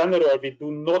in general, we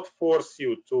do not force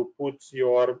you to put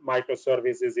your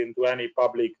microservices into any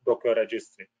public Docker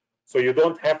registry. So you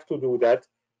don't have to do that.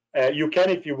 You can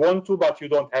if you want to, but you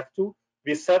don't have to.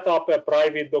 We set up a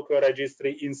private Docker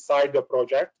registry inside the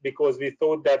project because we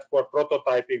thought that for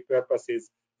prototyping purposes,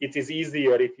 it is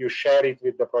easier if you share it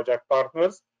with the project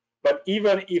partners. But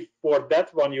even if for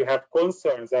that one you have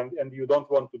concerns and you don't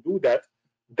want to do that,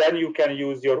 then you can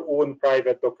use your own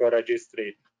private Docker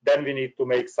registry. Then we need to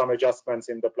make some adjustments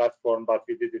in the platform, but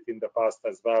we did it in the past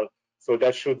as well. So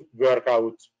that should work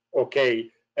out okay.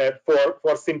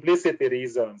 For simplicity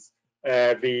reasons,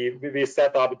 we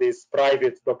set up this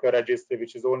private Docker registry,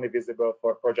 which is only visible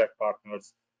for project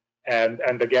partners. And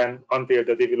again, until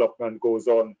the development goes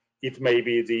on, it may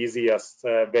be the easiest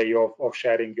way of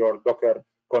sharing your Docker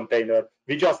container.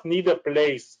 We just need a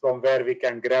place from where we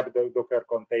can grab the Docker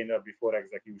container before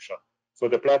execution. So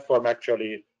the platform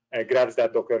actually grabs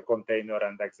that Docker container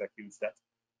and executes that.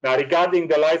 Now, regarding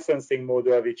the licensing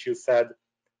model, which you said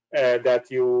that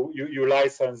you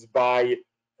license by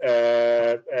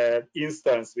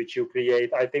instance which you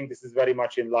create, I think this is very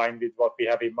much in line with what we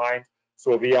have in mind.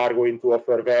 So we are going to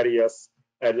offer various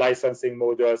licensing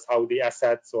models, how the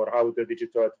assets or how the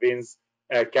digital twins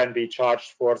can be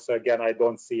charged for. So again, I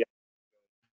don't see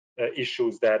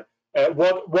issues there.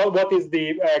 What is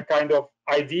the kind of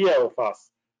idea of us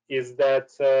is that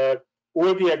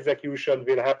all the execution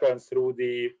will happen through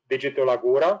the Digital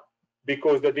Agora,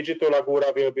 because the Digital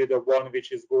Agora will be the one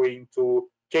which is going to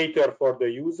cater for the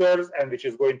users and which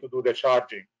is going to do the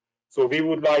charging. So we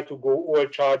would like to go all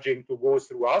charging to go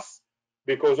through us,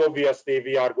 because obviously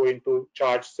we are going to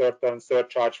charge certain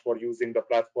surcharge for using the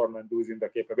platform and using the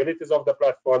capabilities of the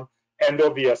platform. And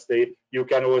obviously you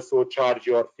can also charge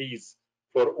your fees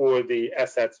for all the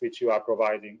assets which you are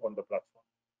providing on the platform.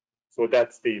 So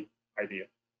that's the idea.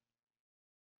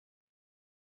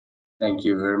 Thank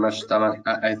you very much, Tamas.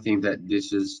 I think that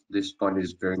this point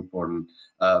is very important.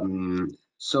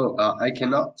 So I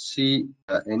cannot see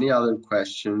any other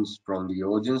questions from the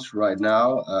audience right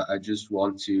now. I just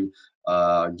want to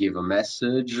give a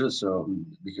message. So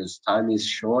because time is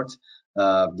short,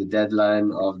 the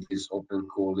deadline of this open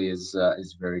call is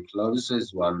very close.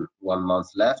 There's one month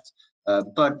left,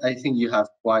 but I think you have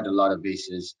quite a lot of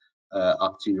bases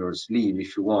up to your sleeve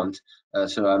if you want.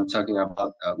 So I'm talking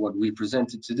about what we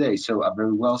presented today. So a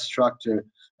very well-structured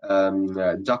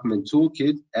document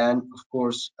toolkit, and of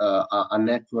course a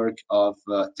network of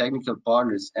technical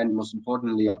partners, and most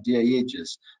importantly of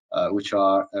DIHs, which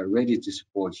are ready to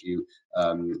support you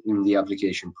in the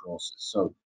application process.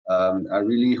 So I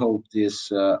really hope this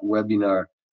webinar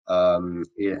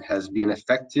it has been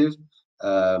effective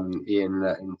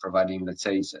in providing, let's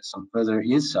say, some further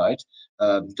insight.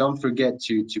 Don't forget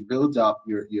to build up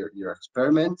your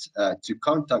experiment, to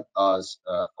contact us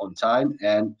on time,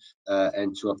 and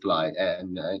to apply.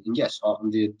 And yes,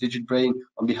 on the DigitBrain,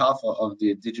 on behalf of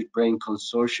the DigitBrain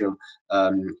Consortium,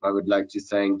 I would like to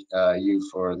thank you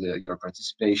for your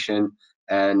participation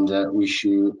and wish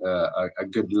you a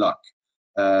good luck.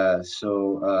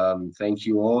 So thank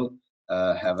you all.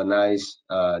 Have a nice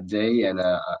day and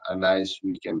a nice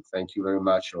weekend. Thank you very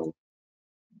much all.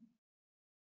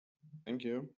 Thank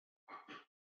you.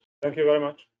 Thank you very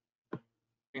much.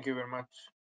 Thank you very much.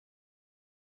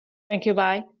 Thank you.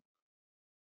 Bye.